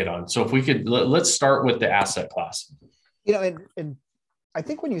might want to hit on. So if we could, let's start with the asset class. And I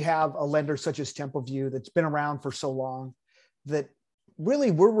think when you have a lender such as Templeview that's been around for so long, that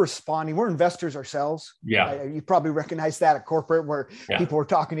really we're responding, we're investors ourselves. Yeah. You probably recognize that at corporate, where people were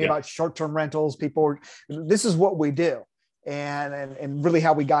talking to you about short-term rentals. This is what we do, and really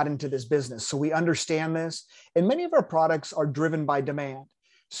how we got into this business. So we understand this, and many of our products are driven by demand.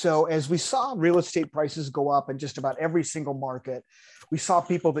 So as we saw real estate prices go up in just about every single market, we saw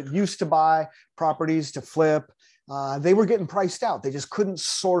people that used to buy properties to flip, they were getting priced out. They just couldn't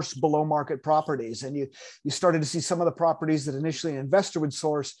source below market properties. And you started to see some of the properties that initially an investor would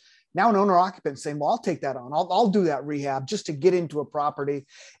source, now an owner occupant saying, well, I'll take that on. I'll do that rehab just to get into a property.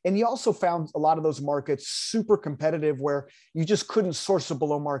 And you also found a lot of those markets super competitive, where you just couldn't source a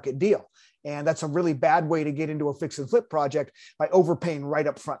below market deal. And that's a really bad way to get into a fix and flip project, by overpaying right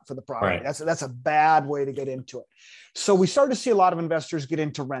up front for the property. Right. That's a bad way to get into it. So we started to see a lot of investors get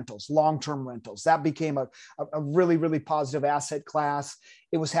into rentals, long-term rentals. That became a really, really positive asset class.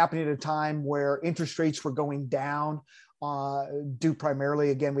 It was happening at a time where interest rates were going down, due primarily,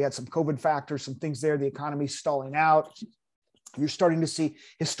 again, we had some COVID factors, some things there, the economy stalling out. You're starting to see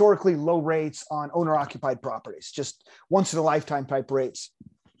historically low rates on owner-occupied properties, just once in a lifetime type rates.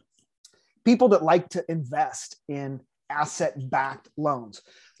 People that like to invest in asset-backed loans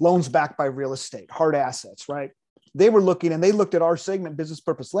backed by real estate, hard assets, right? They were looking, and they looked at our segment, business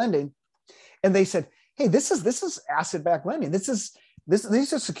purpose lending, and they said, hey, this is asset-backed lending.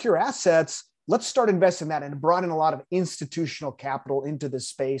 These are secure assets. Let's start investing in that. And it brought in a lot of institutional capital into this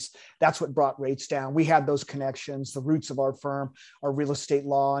space. That's what brought rates down. We had those connections. The roots of our firm are real estate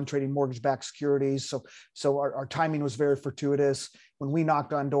law and trading mortgage-backed securities. So our timing was very fortuitous. When we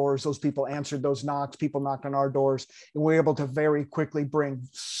knocked on doors, those people answered those knocks. People knocked on our doors, and we were able to very quickly bring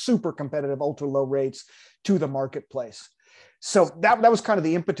super competitive, ultra low rates to the marketplace. So that was kind of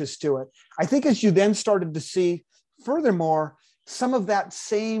the impetus to it. I think as you then started to see, furthermore, some of that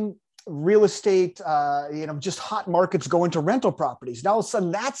same real estate, just hot markets go into rental properties. Now all of a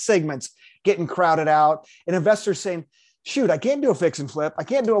sudden that segment's getting crowded out, and investors saying, shoot, I can't do a fix and flip. I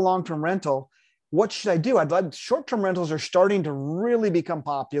can't do a long-term rental. What should I do? Short-term rentals are starting to really become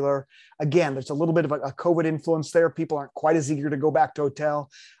popular. Again, there's a little bit of a COVID influence there. People aren't quite as eager to go back to hotel.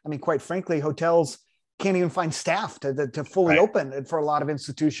 I mean, quite frankly, hotels can't even find staff to fully open for a lot of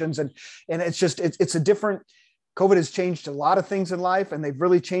institutions. And it's a different, COVID has changed a lot of things in life, and they've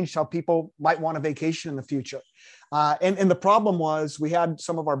really changed how people might want a vacation in the future. And the problem was, we had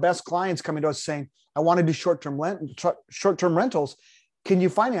some of our best clients coming to us saying, I want to do short-term rentals. Can you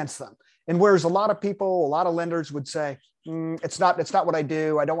finance them? And whereas a lot of lenders would say, it's not what I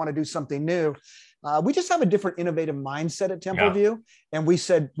do. I don't want to do something new. We just have a different innovative mindset at Templeview. And we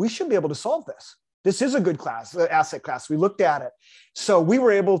said, we should be able to solve this. This is a good asset class. We looked at it. So we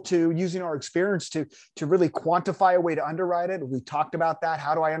were able to, using our experience, to really quantify a way to underwrite it. We talked about that.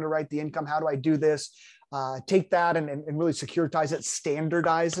 How do I underwrite the income? How do I do this? Take that and really securitize it,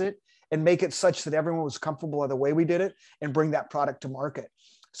 standardize it, and make it such that everyone was comfortable with the way we did it, and bring that product to market.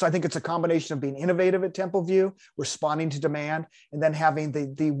 So I think it's a combination of being innovative at Templeview, responding to demand, and then having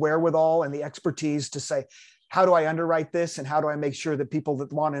the wherewithal and the expertise to say, how do I underwrite this? And how do I make sure that people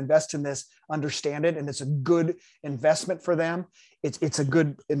that want to invest in this understand it? And it's a good investment for them. It's a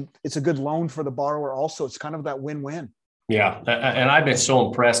good loan for the borrower. Also, it's kind of that win-win. Yeah. And I've been so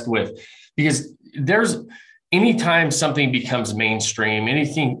impressed with, because anytime something becomes mainstream,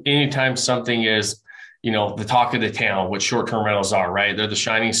 anytime something is, the talk of the town, which short-term rentals are, right? They're the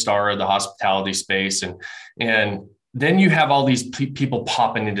shining star of the hospitality space. And then you have all these people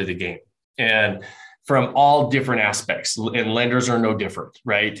popping into the game, and from all different aspects, and lenders are no different,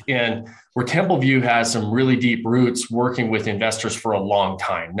 right? And where Templeview has some really deep roots working with investors for a long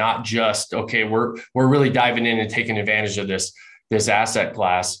time, not just, okay, we're really diving in and taking advantage of this asset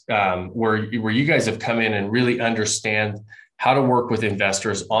class, where you guys have come in and really understand how to work with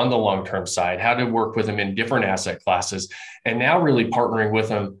investors on the long-term side, how to work with them in different asset classes, and now really partnering with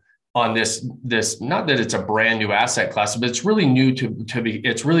them on this, not that it's a brand new asset class, but it's really new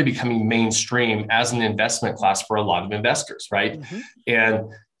it's really becoming mainstream as an investment class for a lot of investors, right? Mm-hmm.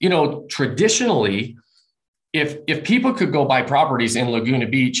 And, traditionally, if people could go buy properties in Laguna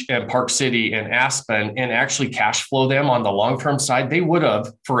Beach and Park City and Aspen and actually cash flow them on the long-term side, they would have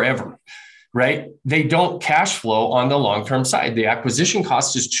forever, right? They don't cash flow on the long-term side. The acquisition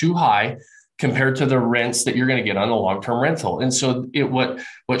cost is too high compared to the rents that you're going to get on a long-term rental. And so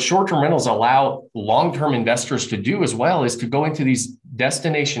what short-term rentals allow long-term investors to do as well is to go into these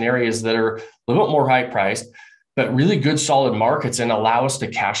destination areas that are a little bit more high-priced, but really good, solid markets, and allow us to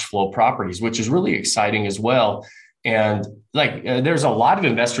cash flow properties, which is really exciting as well. And there's a lot of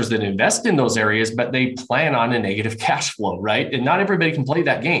investors that invest in those areas, but they plan on a negative cash flow, right? And not everybody can play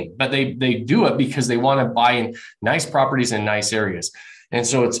that game, but they do it because they want to buy in nice properties in nice areas. And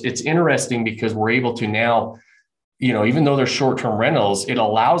so it's interesting because we're able to now, even though they're short-term rentals, it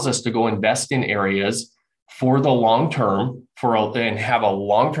allows us to go invest in areas for the long term and have a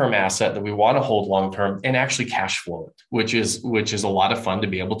long-term asset that we want to hold long-term and actually cash flow it, which is a lot of fun to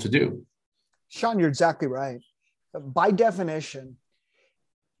be able to do. Sean, you're exactly right. By definition,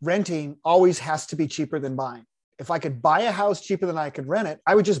 renting always has to be cheaper than buying. If I could buy a house cheaper than I could rent it,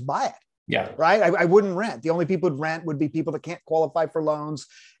 I would just buy it. Yeah. Right. I wouldn't rent. The only people who'd rent would be people that can't qualify for loans.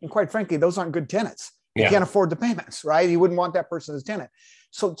 And quite frankly, those aren't good tenants. They can't afford the payments, right? You wouldn't want that person as a tenant.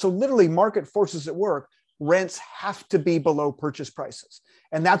 So literally market forces at work. Rents have to be below purchase prices.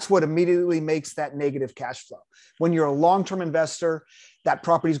 And that's what immediately makes that negative cash flow. When you're a long-term investor, that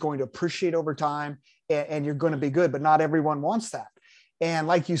property is going to appreciate over time and you're going to be good, but not everyone wants that. And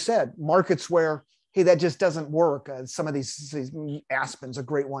like you said, markets where, hey, that just doesn't work. Some of these Aspen's a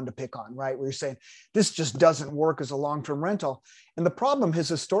great one to pick on, right? Where you're saying this just doesn't work as a long-term rental. And the problem has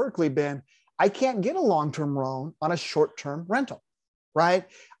historically been, I can't get a long-term loan on a short-term rental, right?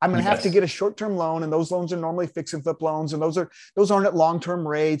 I'm going to have to get a short-term loan, and those loans are normally fix and flip loans, and those aren't at long-term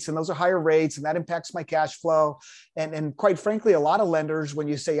rates, and those are higher rates, and that impacts my cash flow. And quite frankly, a lot of lenders, when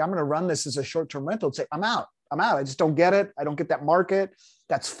you say I'm going to run this as a short-term rental, say I'm out. I just don't get it. I don't get that market.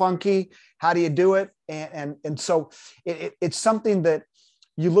 That's funky. How do you do it? And so it's something that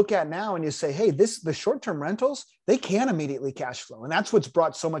you look at now and you say, hey, the short-term rentals, they can immediately cash flow. And that's what's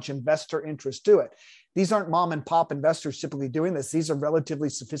brought so much investor interest to it. These aren't mom and pop investors typically doing this. These are relatively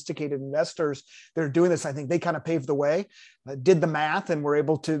sophisticated investors that are doing this. I think they kind of paved the way, did the math, and were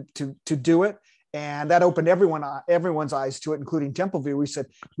able to do it. And that opened everyone's eyes to it, including Templeview. We said,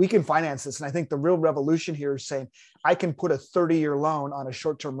 we can finance this. And I think the real revolution here is saying, I can put a 30-year loan on a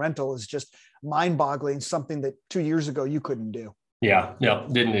short-term rental is just mind-boggling, something that 2 years ago you couldn't do. Yeah, no,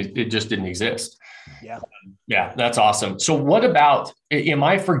 it just didn't exist. Yeah. Yeah, that's awesome. So what about, am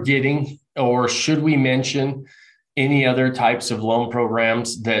I forgetting, or should we mention any other types of loan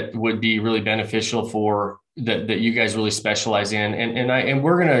programs that would be really beneficial for that you guys really specialize in? And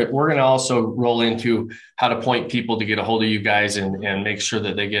we're gonna also roll into how to point people to get a hold of you guys and make sure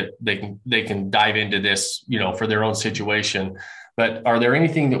that they can dive into this, for their own situation. But are there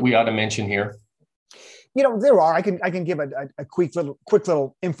anything that we ought to mention here? There are. I can give a quick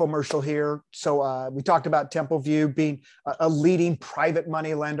little infomercial here. So we talked about Templeview being a leading private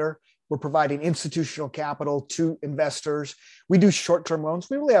money lender. We're providing institutional capital to investors. We do short-term loans.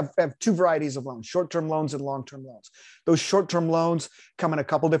 We really have two varieties of loans, short-term loans and long-term loans. Those short-term loans come in a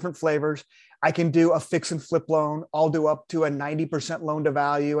couple different flavors. I can do a fix and flip loan. I'll do up to a 90% loan to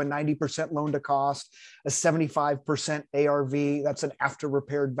value, a 90% loan to cost, a 75% ARV. That's an after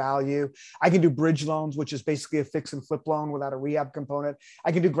repaired value. I can do bridge loans, which is basically a fix and flip loan without a rehab component.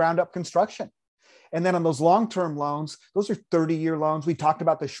 I can do ground up construction. And then on those long-term loans, those are 30-year loans. We talked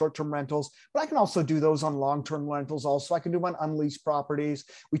about the short-term rentals, but I can also do those on long-term rentals also. I can do them on unleased properties.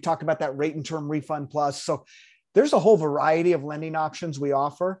 We talked about that rate and term refund plus. So There's a whole variety of lending options we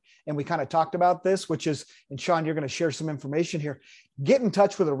offer. And we kind of talked about this, which is, and Sean, you're going to share some information here. Get in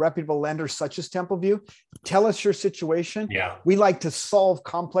touch with a reputable lender such as Templeview. Tell us your situation. Yeah. We like to solve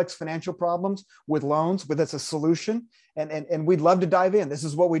complex financial problems with loans, with as a solution. And we'd love to dive in. This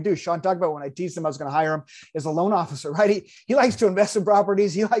is what we do. Sean talked about when I teased him I was going to hire him as a loan officer, right? He likes to invest in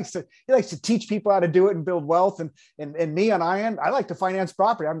properties. He likes to teach people how to do it and build wealth. And me on I like to finance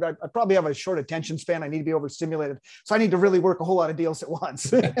property. I probably have a short attention span. I need to be overstimulated. So I need to really work a whole lot of deals at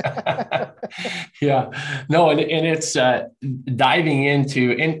once. Yeah, no. And it's diving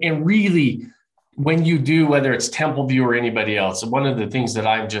into, and really, when you do, whether it's Templeview or anybody else, one of the things that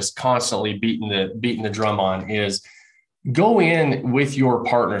I'm just constantly beating the drum on is go in with your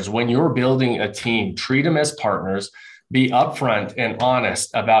partners. When you're building a team, treat them as partners, be upfront and honest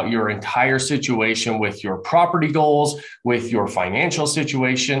about your entire situation with your property goals, with your financial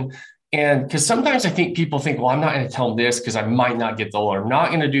situation. And because sometimes I think people think, well, I'm not going to tell them this because I might not get the loan. I'm not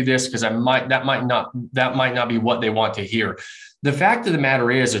going to do this because that might not be what they want to hear. The fact of the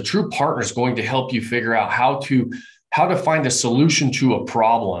matter is, a true partner is going to help you figure out how to find a solution to a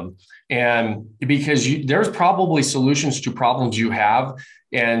problem. And because there's probably solutions to problems you have,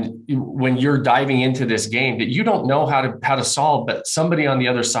 and when you're diving into this game that you don't know how to solve, but somebody on the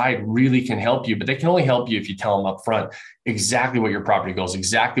other side really can help you. But they can only help you if you tell them up front exactly what your property goals,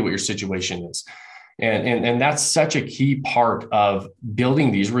 exactly what your situation is. And that's such a key part of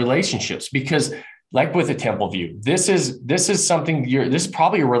building these relationships, because like with a Templeview, this is something this is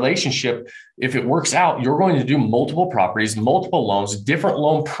probably a relationship. If it works out, you're going to do multiple properties, multiple loans, different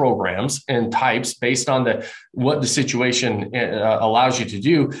loan programs and types based on what the situation allows you to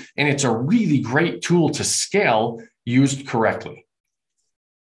do. And it's a really great tool to scale used correctly.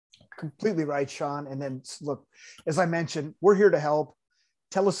 Completely right, Sean. And then look, as I mentioned, we're here to help.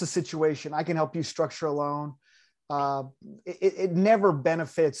 Tell us the situation. I can help you structure a loan. It never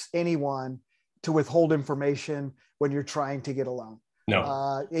benefits anyone to withhold information when you're trying to get a loan.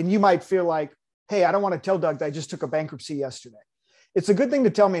 No. And you might feel like, hey, I don't want to tell Doug that I just took a bankruptcy yesterday. It's a good thing to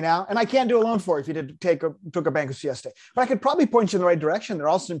tell me now, and I can't do a loan for you if you took a bankruptcy yesterday. But I could probably point you in the right direction. There are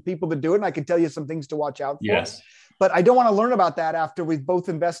also some people that do it, and I can tell you some things to watch out for. Yes. But I don't want to learn about that after we've both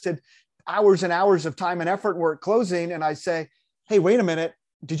invested hours and hours of time and effort, and we're at closing, and I say, hey, wait a minute.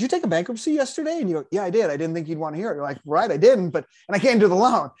 Did you take a bankruptcy yesterday? And you go, yeah, I did. I didn't think you'd want to hear it. You're like, right, I didn't, and I can't do the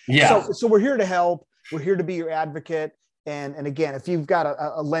loan. Yeah. So we're here to help. We're here to be your advocate. And again, if you've got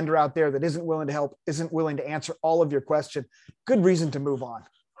a lender out there that isn't willing to help, isn't willing to answer all of your question, good reason to move on.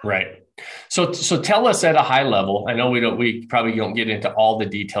 Right. So tell us at a high level, I know we probably don't get into all the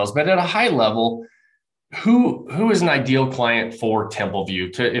details, but at a high level, who is an ideal client for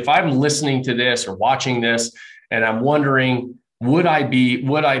Templeview? If I'm listening to this or watching this and I'm wondering, would I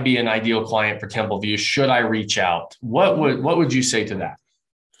be an ideal client for Templeview? Should I reach out? What would you say to that?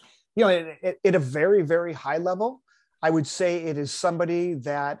 You know, at a very, very high level, I would say it is somebody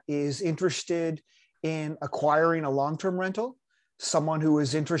that is interested in acquiring a long-term rental, someone who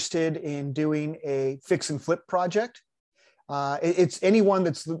is interested in doing a fix and flip project. It's anyone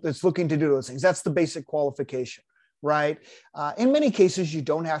that's looking to do those things. That's the basic qualification, right? In many cases, you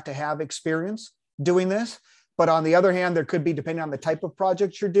don't have to have experience doing this. But on the other hand, there could be, depending on the type of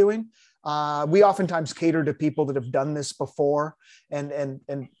project you're doing, we oftentimes cater to people that have done this before, and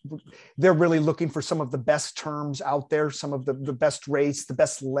they're really looking for some of the best terms out there, some of the best rates, the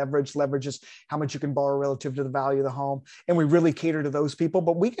best leverage. Leverage is how much you can borrow relative to the value of the home. And we really cater to those people,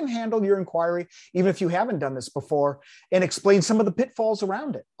 but we can handle your inquiry, even if you haven't done this before, and explain some of the pitfalls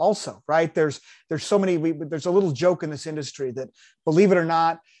around it also, right? There's so many, there's a little joke in this industry that, believe it or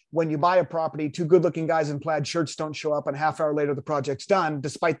not, when you buy a property, two good-looking guys in plaid shirts don't show up, and a half hour later, the project's done,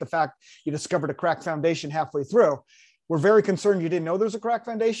 despite the fact you discovered a cracked foundation halfway through. We're very concerned you didn't know there's a cracked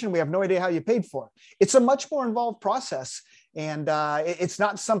foundation. We have no idea how you paid for it. It's a much more involved process, and it's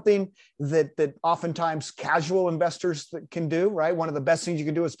not something that oftentimes casual investors can do, right? One of the best things you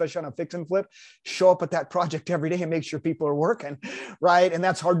can do, especially on a fix and flip, show up at that project every day and make sure people are working, right? And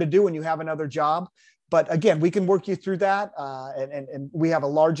that's hard to do when you have another job. But again, we can work you through that. And we have a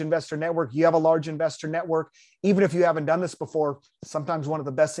large investor network. You have a large investor network. Even if you haven't done this before, sometimes one of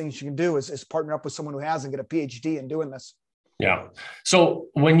the best things you can do is partner up with someone who has and get a PhD in doing this. Yeah. So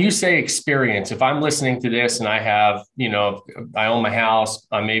when you say experience, if I'm listening to this and I have, I own my house,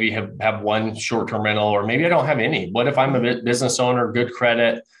 I maybe have one short-term rental, or maybe I don't have any. What if I'm a business owner, good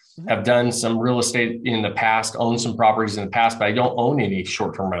credit, have done some real estate in the past, owned some properties in the past, but I don't own any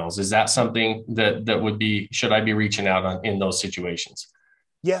short-term rentals? Is that something that would be, should I be reaching out on in those situations?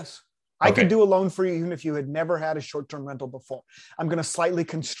 Yes, I could do a loan for you even if you had never had a short-term rental before. I'm going to slightly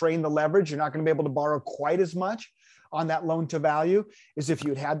constrain the leverage. You're not going to be able to borrow quite as much on that loan to value as if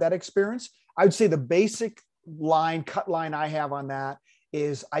you had that experience. I would say the basic cut line I have on that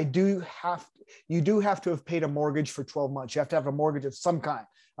is you do have to have paid a mortgage for 12 months. You have to have a mortgage of some kind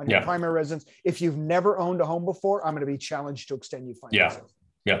on your primary residence. If you've never owned a home before, I'm going to be challenged to extend you financing.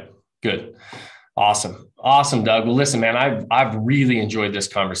 Yeah. Good. Awesome, Doug. Well, listen, man, I've really enjoyed this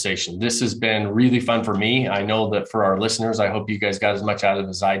conversation. This has been really fun for me. I know that for our listeners, I hope you guys got as much out of it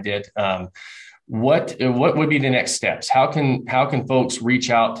as I did. What would be the next steps? How can folks reach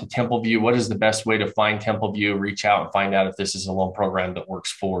out to Templeview? What is the best way to find Templeview, reach out and find out if this is a loan program that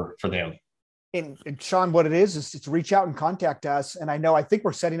works for them? And Sean, what it is to reach out and contact us. And I think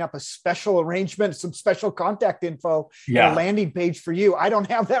we're setting up a special arrangement, some special contact info, a landing page for you. I don't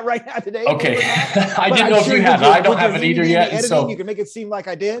have that right now today. Okay. I didn't know if you had it. I don't have it either yet. So you can make it seem like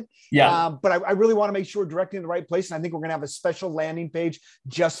I did. Yeah. But I really want to make sure we're directing in the right place. And I think we're going to have a special landing page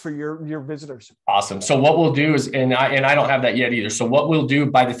just for your visitors. Awesome. So what we'll do is, and I don't have that yet either. So what we'll do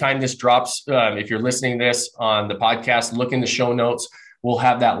by the time this drops, if you're listening to this on the podcast, look in the show notes. We'll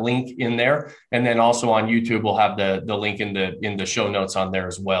have that link in there. And then also on YouTube, we'll have the link in the show notes on there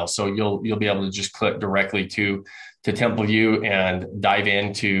as well. So you'll be able to just click directly to Templeview and dive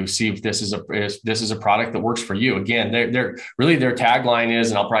in to see if this is a product that works for you. Again, they're really, their tagline is,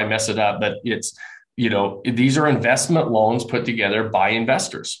 and I'll probably mess it up, but it's, these are investment loans put together by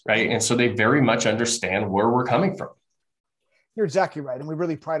investors, right? And so they very much understand where we're coming from. You're exactly right. And we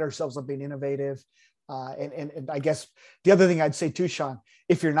really pride ourselves on being innovative. And I guess the other thing I'd say too, Sean,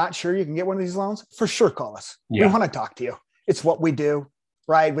 if you're not sure you can get one of these loans, for sure, call us. We want to talk to you. It's what we do,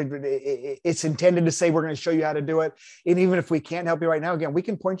 right? It's intended to say we're going to show you how to do it. And even if we can't help you right now, again, we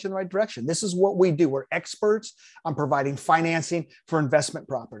can point you in the right direction. This is what we do. We're experts on providing financing for investment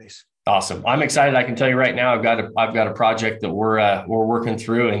properties. Awesome. I'm excited. I can tell you right now, I've got a project that we're working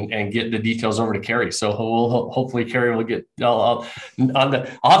through and get the details over to Carrie. So hopefully Carrie will get, I'll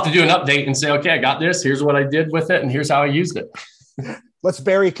have to do an update and say, okay, I got this. Here's what I did with it. And here's how I used it. Let's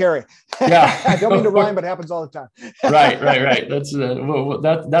bury Carrie. Yeah. I don't mean to rhyme, but it happens all the time. Right.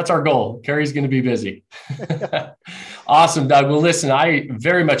 That's our goal. Carrie's going to be busy. Awesome, Doug. Well, listen, I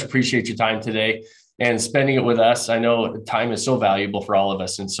very much appreciate your time today and spending it with us. I know time is so valuable for all of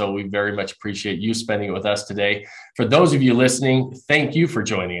us. And so we very much appreciate you spending it with us today. For those of you listening, thank you for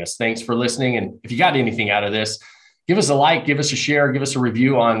joining us. Thanks for listening. And if you got anything out of this, give us a like, give us a share, give us a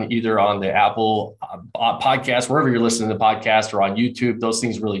review on either on the Apple podcast, wherever you're listening to the podcast, or on YouTube. Those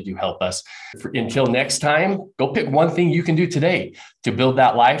things really do help us. Until next time, go pick one thing you can do today to build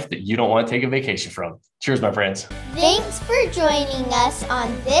that life that you don't want to take a vacation from. Cheers, my friends. Thanks for joining us on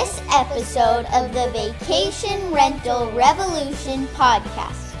this episode of the Vacation Rental Revolution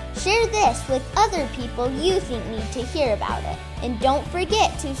podcast. Share this with other people you think need to hear about it. And don't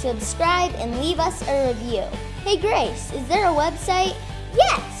forget to subscribe and leave us a review. Hey Grace, is there a website?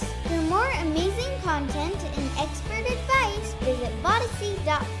 Yes! For more amazing content and expert advice, visit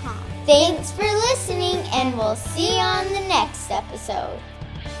Bodyssey.com. Thanks for listening, and we'll see you on the next episode.